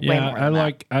 this is way Yeah, more than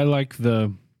that. I like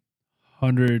the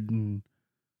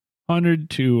 100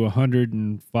 to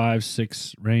 105,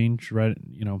 6 range, right?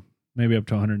 You know, maybe up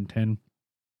to 110.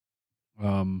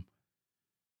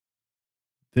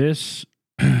 This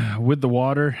with the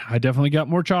water, I definitely got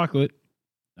more chocolate.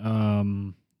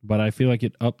 But I feel like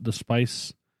it upped the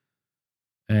spice,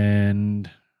 and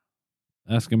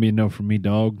that's gonna be a no for me,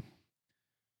 dog.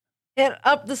 It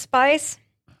upped the spice,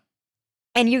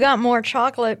 and you got more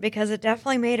chocolate because it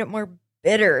definitely made it more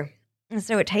bitter, and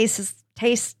so it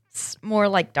tastes more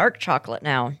like dark chocolate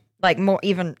now, like more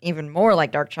even more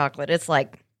like dark chocolate. It's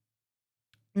like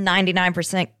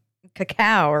 99%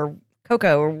 cacao or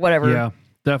cocoa or whatever. Yeah,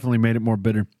 definitely made it more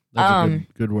bitter. That's a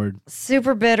good word.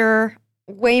 Super bitter,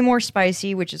 way more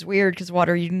spicy, which is weird because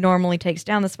water normally takes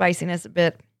down the spiciness a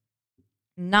bit.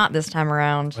 Not this time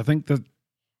around. I think that.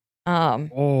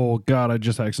 Oh God, I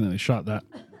just accidentally shot that.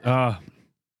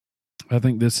 I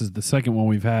think this is the second one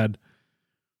we've had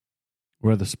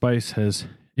where the spice has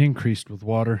increased with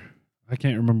water. I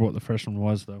can't remember what the first one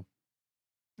was though.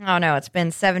 Oh no, it's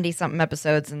been 70 something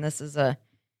episodes, and this is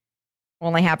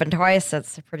only happened twice.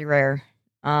 That's pretty rare.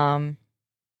 I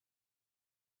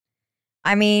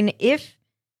mean, if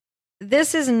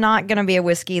this is not going to be a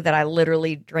whiskey that I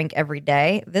literally drink every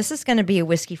day, this is going to be a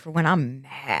whiskey for when I'm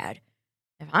mad.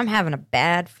 If I'm having a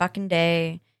bad fucking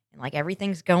day and like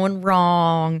everything's going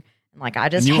wrong and like I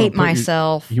just hate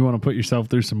myself. You want to put yourself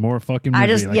through some more fucking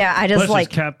misery. Let's just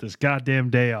cap this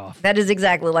goddamn day off. That is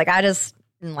exactly like I just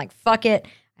like fuck it.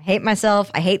 I hate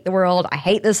myself. I hate the world. I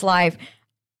hate this life.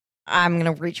 I'm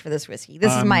going to reach for this whiskey.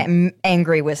 This is my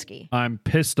angry whiskey. I'm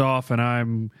pissed off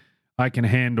and I can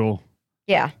handle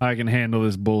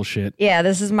this bullshit. Yeah,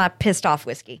 this is my pissed off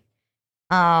whiskey.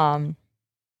 All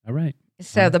right.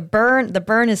 So the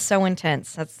burn is so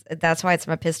intense. That's why it's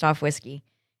my pissed off whiskey.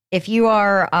 If you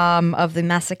are of the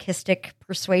masochistic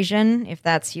persuasion, if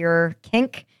that's your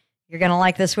kink, you're going to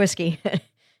like this whiskey.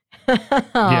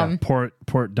 Yeah, pour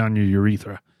it down your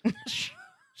urethra.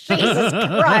 Jesus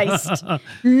Christ.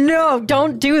 No,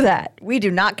 don't do that. We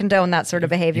do not condone that sort of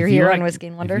behavior here on Whiskey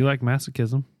and Wonder. If you like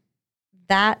masochism.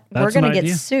 We're going to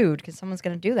get sued because someone's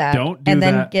going to do that. Don't do and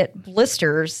then that. Get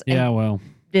blisters. Yeah, well.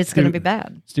 It's going to be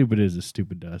bad. Stupid is as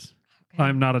stupid does. Okay.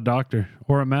 I'm not a doctor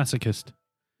or a masochist.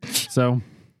 So,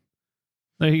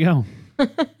 there you go.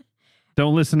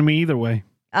 Don't listen to me either way.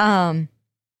 The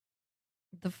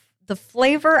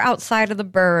flavor outside of the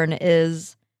burn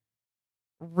is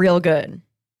real good.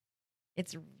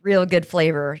 It's real good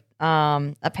flavor.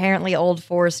 Apparently Old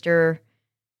Forester,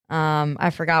 I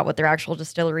forgot what their actual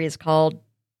distillery is called.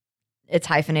 It's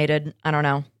hyphenated. I don't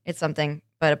know. It's something.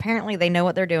 But apparently they know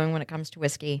what they're doing when it comes to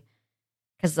whiskey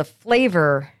because the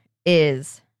flavor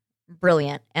is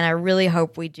brilliant. And I really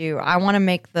hope we do. I want to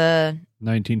make the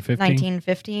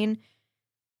 1915.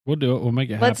 We'll do it. We'll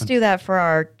make it happen. Let's do that for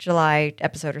our July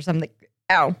episode or something.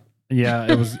 Ow. Yeah,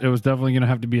 it was definitely going to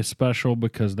have to be a special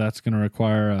because that's going to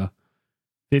require a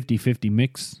 50-50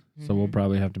 mix. Mm-hmm. So we'll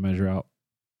probably have to measure out.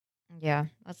 Yeah,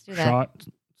 let's do that.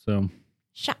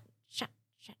 Shot.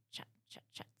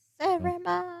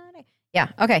 Everybody. Yeah,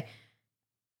 okay.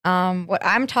 What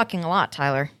I'm talking a lot,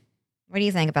 Tyler. What do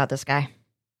you think about this guy?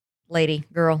 Lady,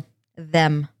 girl,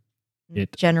 them.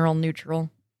 It. General neutral.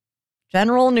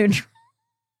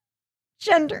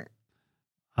 Gender.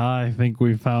 I think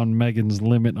we found Megan's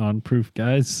limit on proof,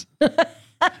 guys.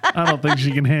 I don't think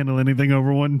she can handle anything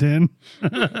over 110.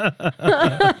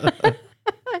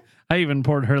 I even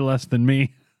poured her less than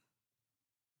me.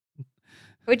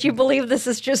 Would you believe this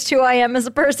is just who I am as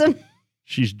a person?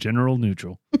 She's general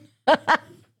neutral.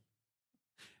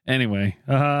 Anyway,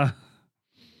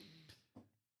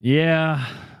 yeah,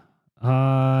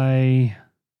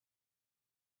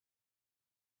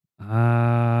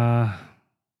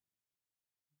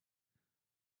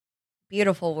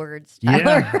 beautiful words,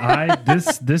 Tyler. Yeah,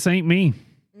 this ain't me.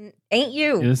 Ain't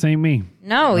you? This ain't me.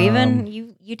 No, even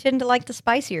you tend to like the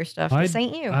spicier stuff. This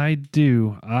ain't you. I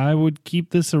do. I would keep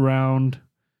this around.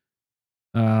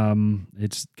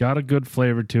 It's got a good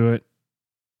flavor to it.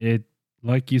 It,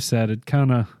 like you said, it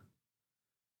kind of.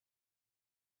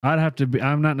 I'd have to be.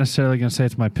 I'm not necessarily going to say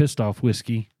it's my pissed off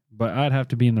whiskey, but I'd have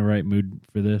to be in the right mood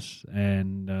for this,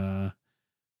 and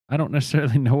I don't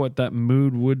necessarily know what that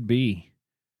mood would be.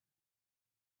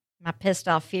 My pissed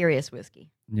off furious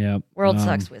whiskey. Yeah. World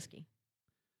sucks whiskey.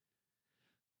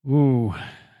 Ooh.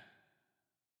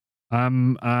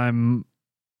 I'm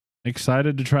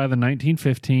excited to try the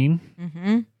 1915.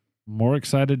 Mm-hmm. More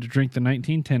excited to drink the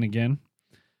 1910 again.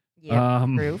 Yeah,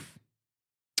 proof.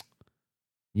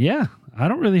 Yeah, I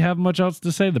don't really have much else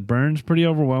to say. The burn's pretty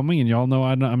overwhelming, and y'all know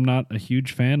I'm not a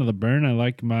huge fan of the burn. I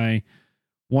like my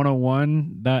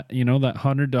 101, that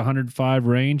 100 to 105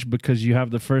 range, because you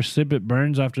have the first sip, it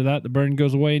burns. After that, the burn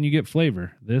goes away, and you get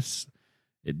flavor.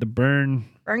 The burn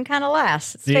kind of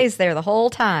lasts. It stays there the whole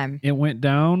time. It went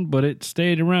down, but it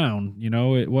stayed around.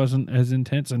 It wasn't as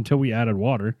intense until we added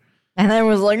water, and then it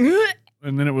was like,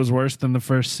 and then it was worse than the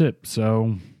first sip.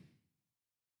 So.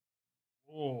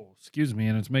 Oh, excuse me,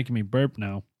 and it's making me burp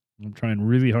now. I'm trying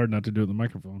really hard not to do it with the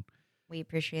microphone. We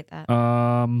appreciate that.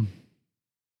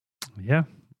 Yeah,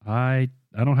 I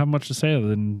don't have much to say other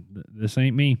than this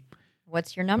ain't me.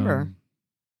 What's your number?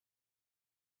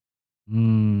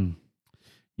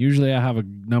 Usually I have a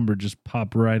number just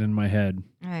pop right in my head.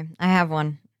 Okay, I have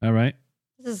one. All right.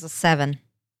 This is a 7.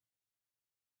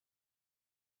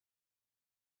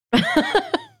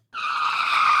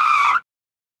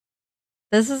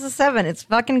 This is a 7. It's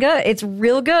fucking good. It's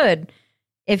real good.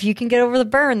 If you can get over the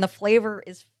burn, the flavor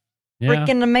is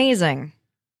freaking amazing.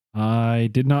 I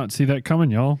did not see that coming,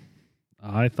 y'all.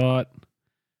 I thought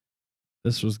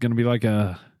this was going to be like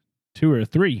a 2 or a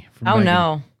 3. Oh, Megan.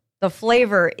 No. The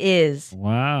flavor is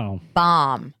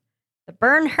bomb. The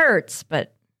burn hurts,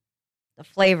 but the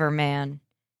flavor, man,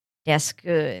 that's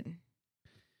good.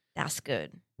 That's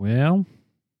good. Well,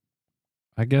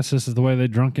 I guess this is the way they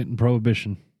drunk it in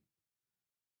Prohibition.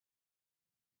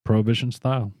 Prohibition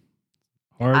style.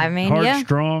 Hard,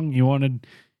 strong.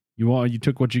 You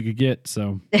took what you could get,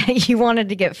 so. You wanted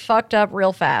to get fucked up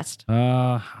real fast.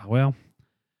 Well,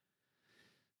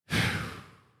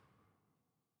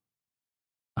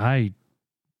 I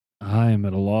am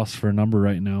at a loss for a number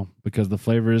right now because the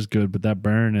flavor is good, but that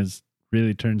burn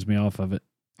really turns me off of it.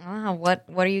 What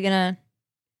are you gonna?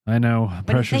 I know, what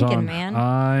pressure's are you thinking, on. Man?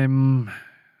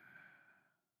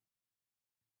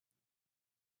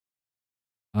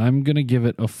 I'm gonna give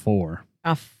it a 4.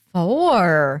 A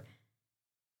 4.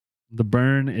 The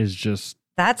burn is just.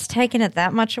 That's taking it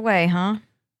that much away, huh?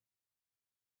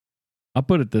 I'll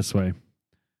put it this way.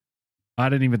 I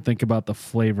didn't even think about the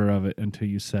flavor of it until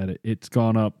you said it. It's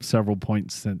gone up several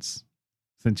points since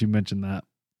you mentioned that.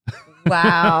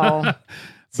 Wow.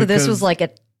 So this was like a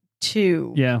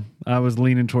 2. Yeah, I was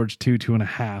leaning towards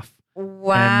 2.5.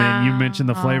 Wow. And then you mentioned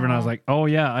the flavor, and I was like, oh,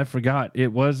 yeah, I forgot.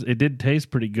 It did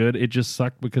taste pretty good. It just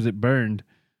sucked because it burned.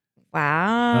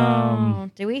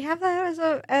 Wow. Do we have that as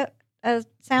a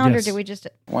sound, yes. Or do we just...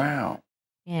 Wow.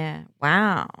 Yeah.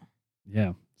 Wow.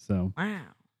 Yeah, so... Wow.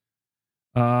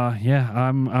 Yeah,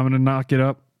 I'm going to knock it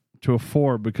up to a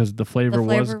 4 because the flavor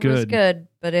was good. Was good,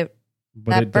 but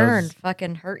that burn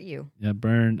fucking hurt you. Yeah,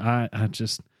 burn. I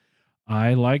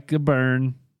like the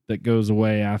burn that goes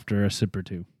away after a sip or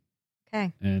two.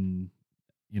 Okay. And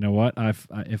you know what?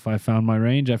 If I found my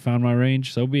range, I found my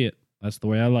range. So be it. That's the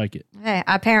way I like it. Hey,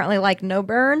 I apparently like no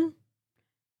burn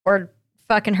or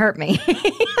fucking hurt me.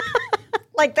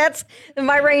 Like that's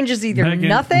my range is either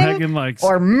nothing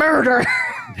or murder.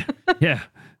 Yeah.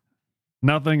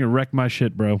 Nothing or wreck my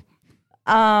shit, bro.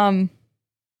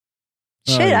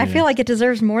 Shit, I feel like it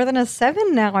deserves more than a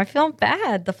 7 now. I feel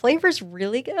bad. The flavor's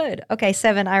really good. Okay,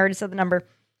 7. I already said the number.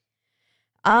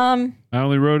 I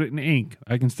only wrote it in ink.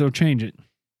 I can still change it.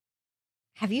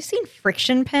 Have you seen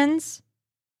friction pens?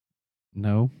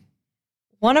 No.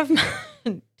 One of my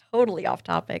totally off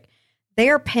topic. They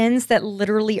are pens that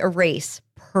literally erase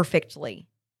perfectly.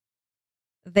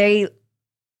 How do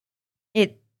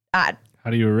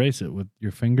you erase it? With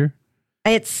your finger?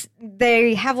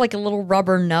 They have like a little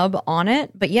rubber nub on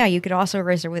it, but yeah, you could also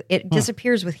erase it with it.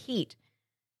 Disappears with heat.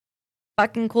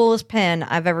 Fucking coolest pen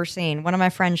I've ever seen. One of my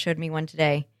friends showed me one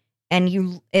today,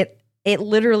 and it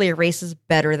literally erases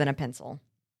better than a pencil.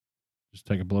 Just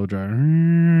take a blow dryer.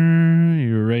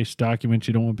 You erase documents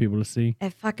you don't want people to see.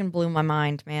 It fucking blew my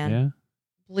mind, man. Yeah,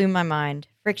 blew my mind.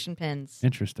 Friction pens.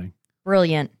 Interesting.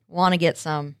 Brilliant. Want to get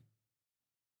some?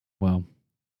 Well.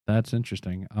 That's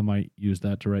interesting. I might use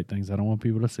that to write things I don't want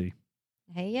people to see.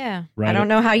 Hey, yeah. I don't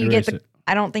know how you get the...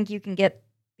 I don't think you can get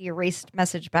the erased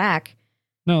message back.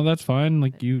 No, that's fine.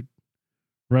 Like you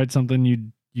write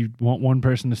something you want one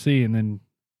person to see and then...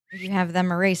 You have them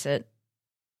erase it.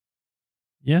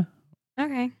 Yeah.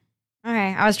 Okay. All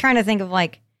right. I was trying to think of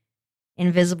like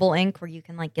invisible ink where you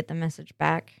can like get the message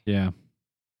back. Yeah.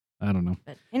 I don't know.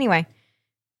 But anyway.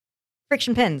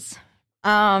 Friction pens.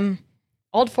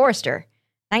 Old Forester.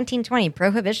 1920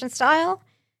 Prohibition style,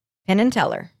 Penn and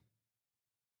Teller.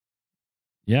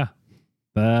 Yeah,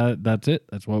 that's it.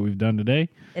 That's what we've done today.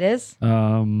 It is.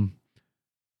 I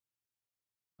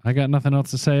got nothing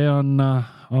else to say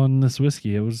on this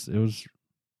whiskey. It was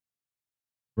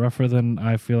rougher than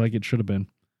I feel like it should have been.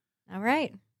 All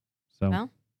right. So Well,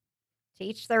 to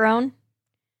each their own.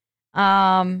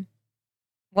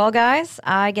 Well, guys,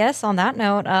 I guess on that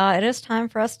note, it is time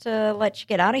for us to let you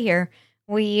get out of here.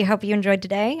 We hope you enjoyed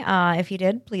today. If you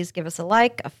did, please give us a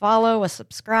like, a follow, a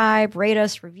subscribe, rate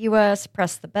us, review us,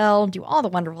 press the bell, do all the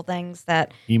wonderful things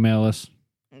that email us.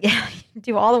 Yeah,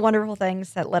 do all the wonderful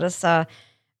things that let us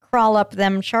crawl up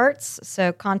them charts.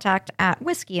 So contact at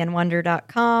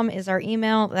whiskeyandwonder.com is our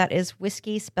email. That is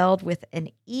whiskey spelled with an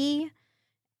E,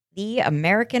 the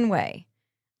American way.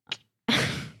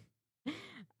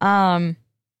 On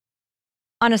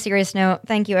a serious note,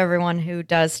 thank you everyone who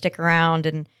does stick around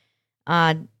and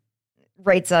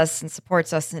rates us and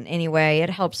supports us in any way. It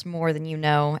helps more than you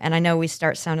know. And I know we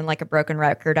start sounding like a broken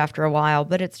record after a while,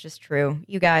 but it's just true.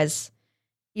 You guys,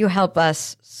 you help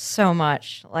us so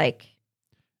much. Like,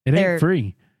 it ain't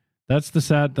free. That's the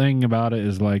sad thing about it,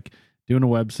 is like doing a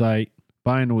website,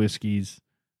 buying whiskeys,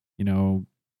 you know,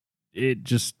 it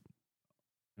just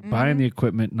buying the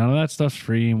equipment. None of that stuff's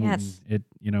free. And Yes. it,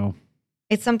 you know,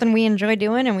 it's something we enjoy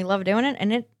doing and we love doing it.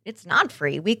 And it's not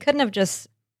free. We couldn't do this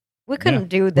we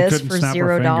couldn't for snap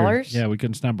our finger. $0. Yeah, we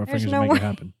couldn't snap our There's fingers no and make way.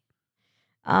 it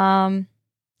happen.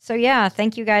 So yeah,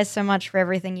 thank you guys so much for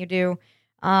everything you do.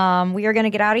 We are going to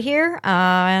get out of here,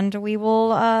 and we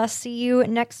will see you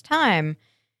next time.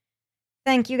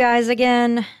 Thank you guys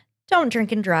again. Don't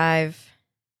drink and drive.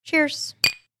 Cheers.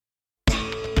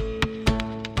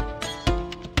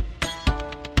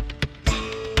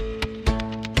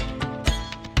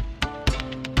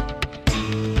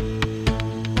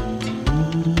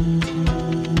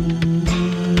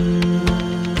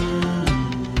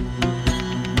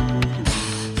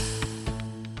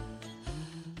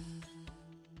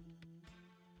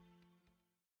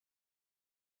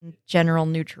 General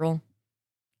neutral.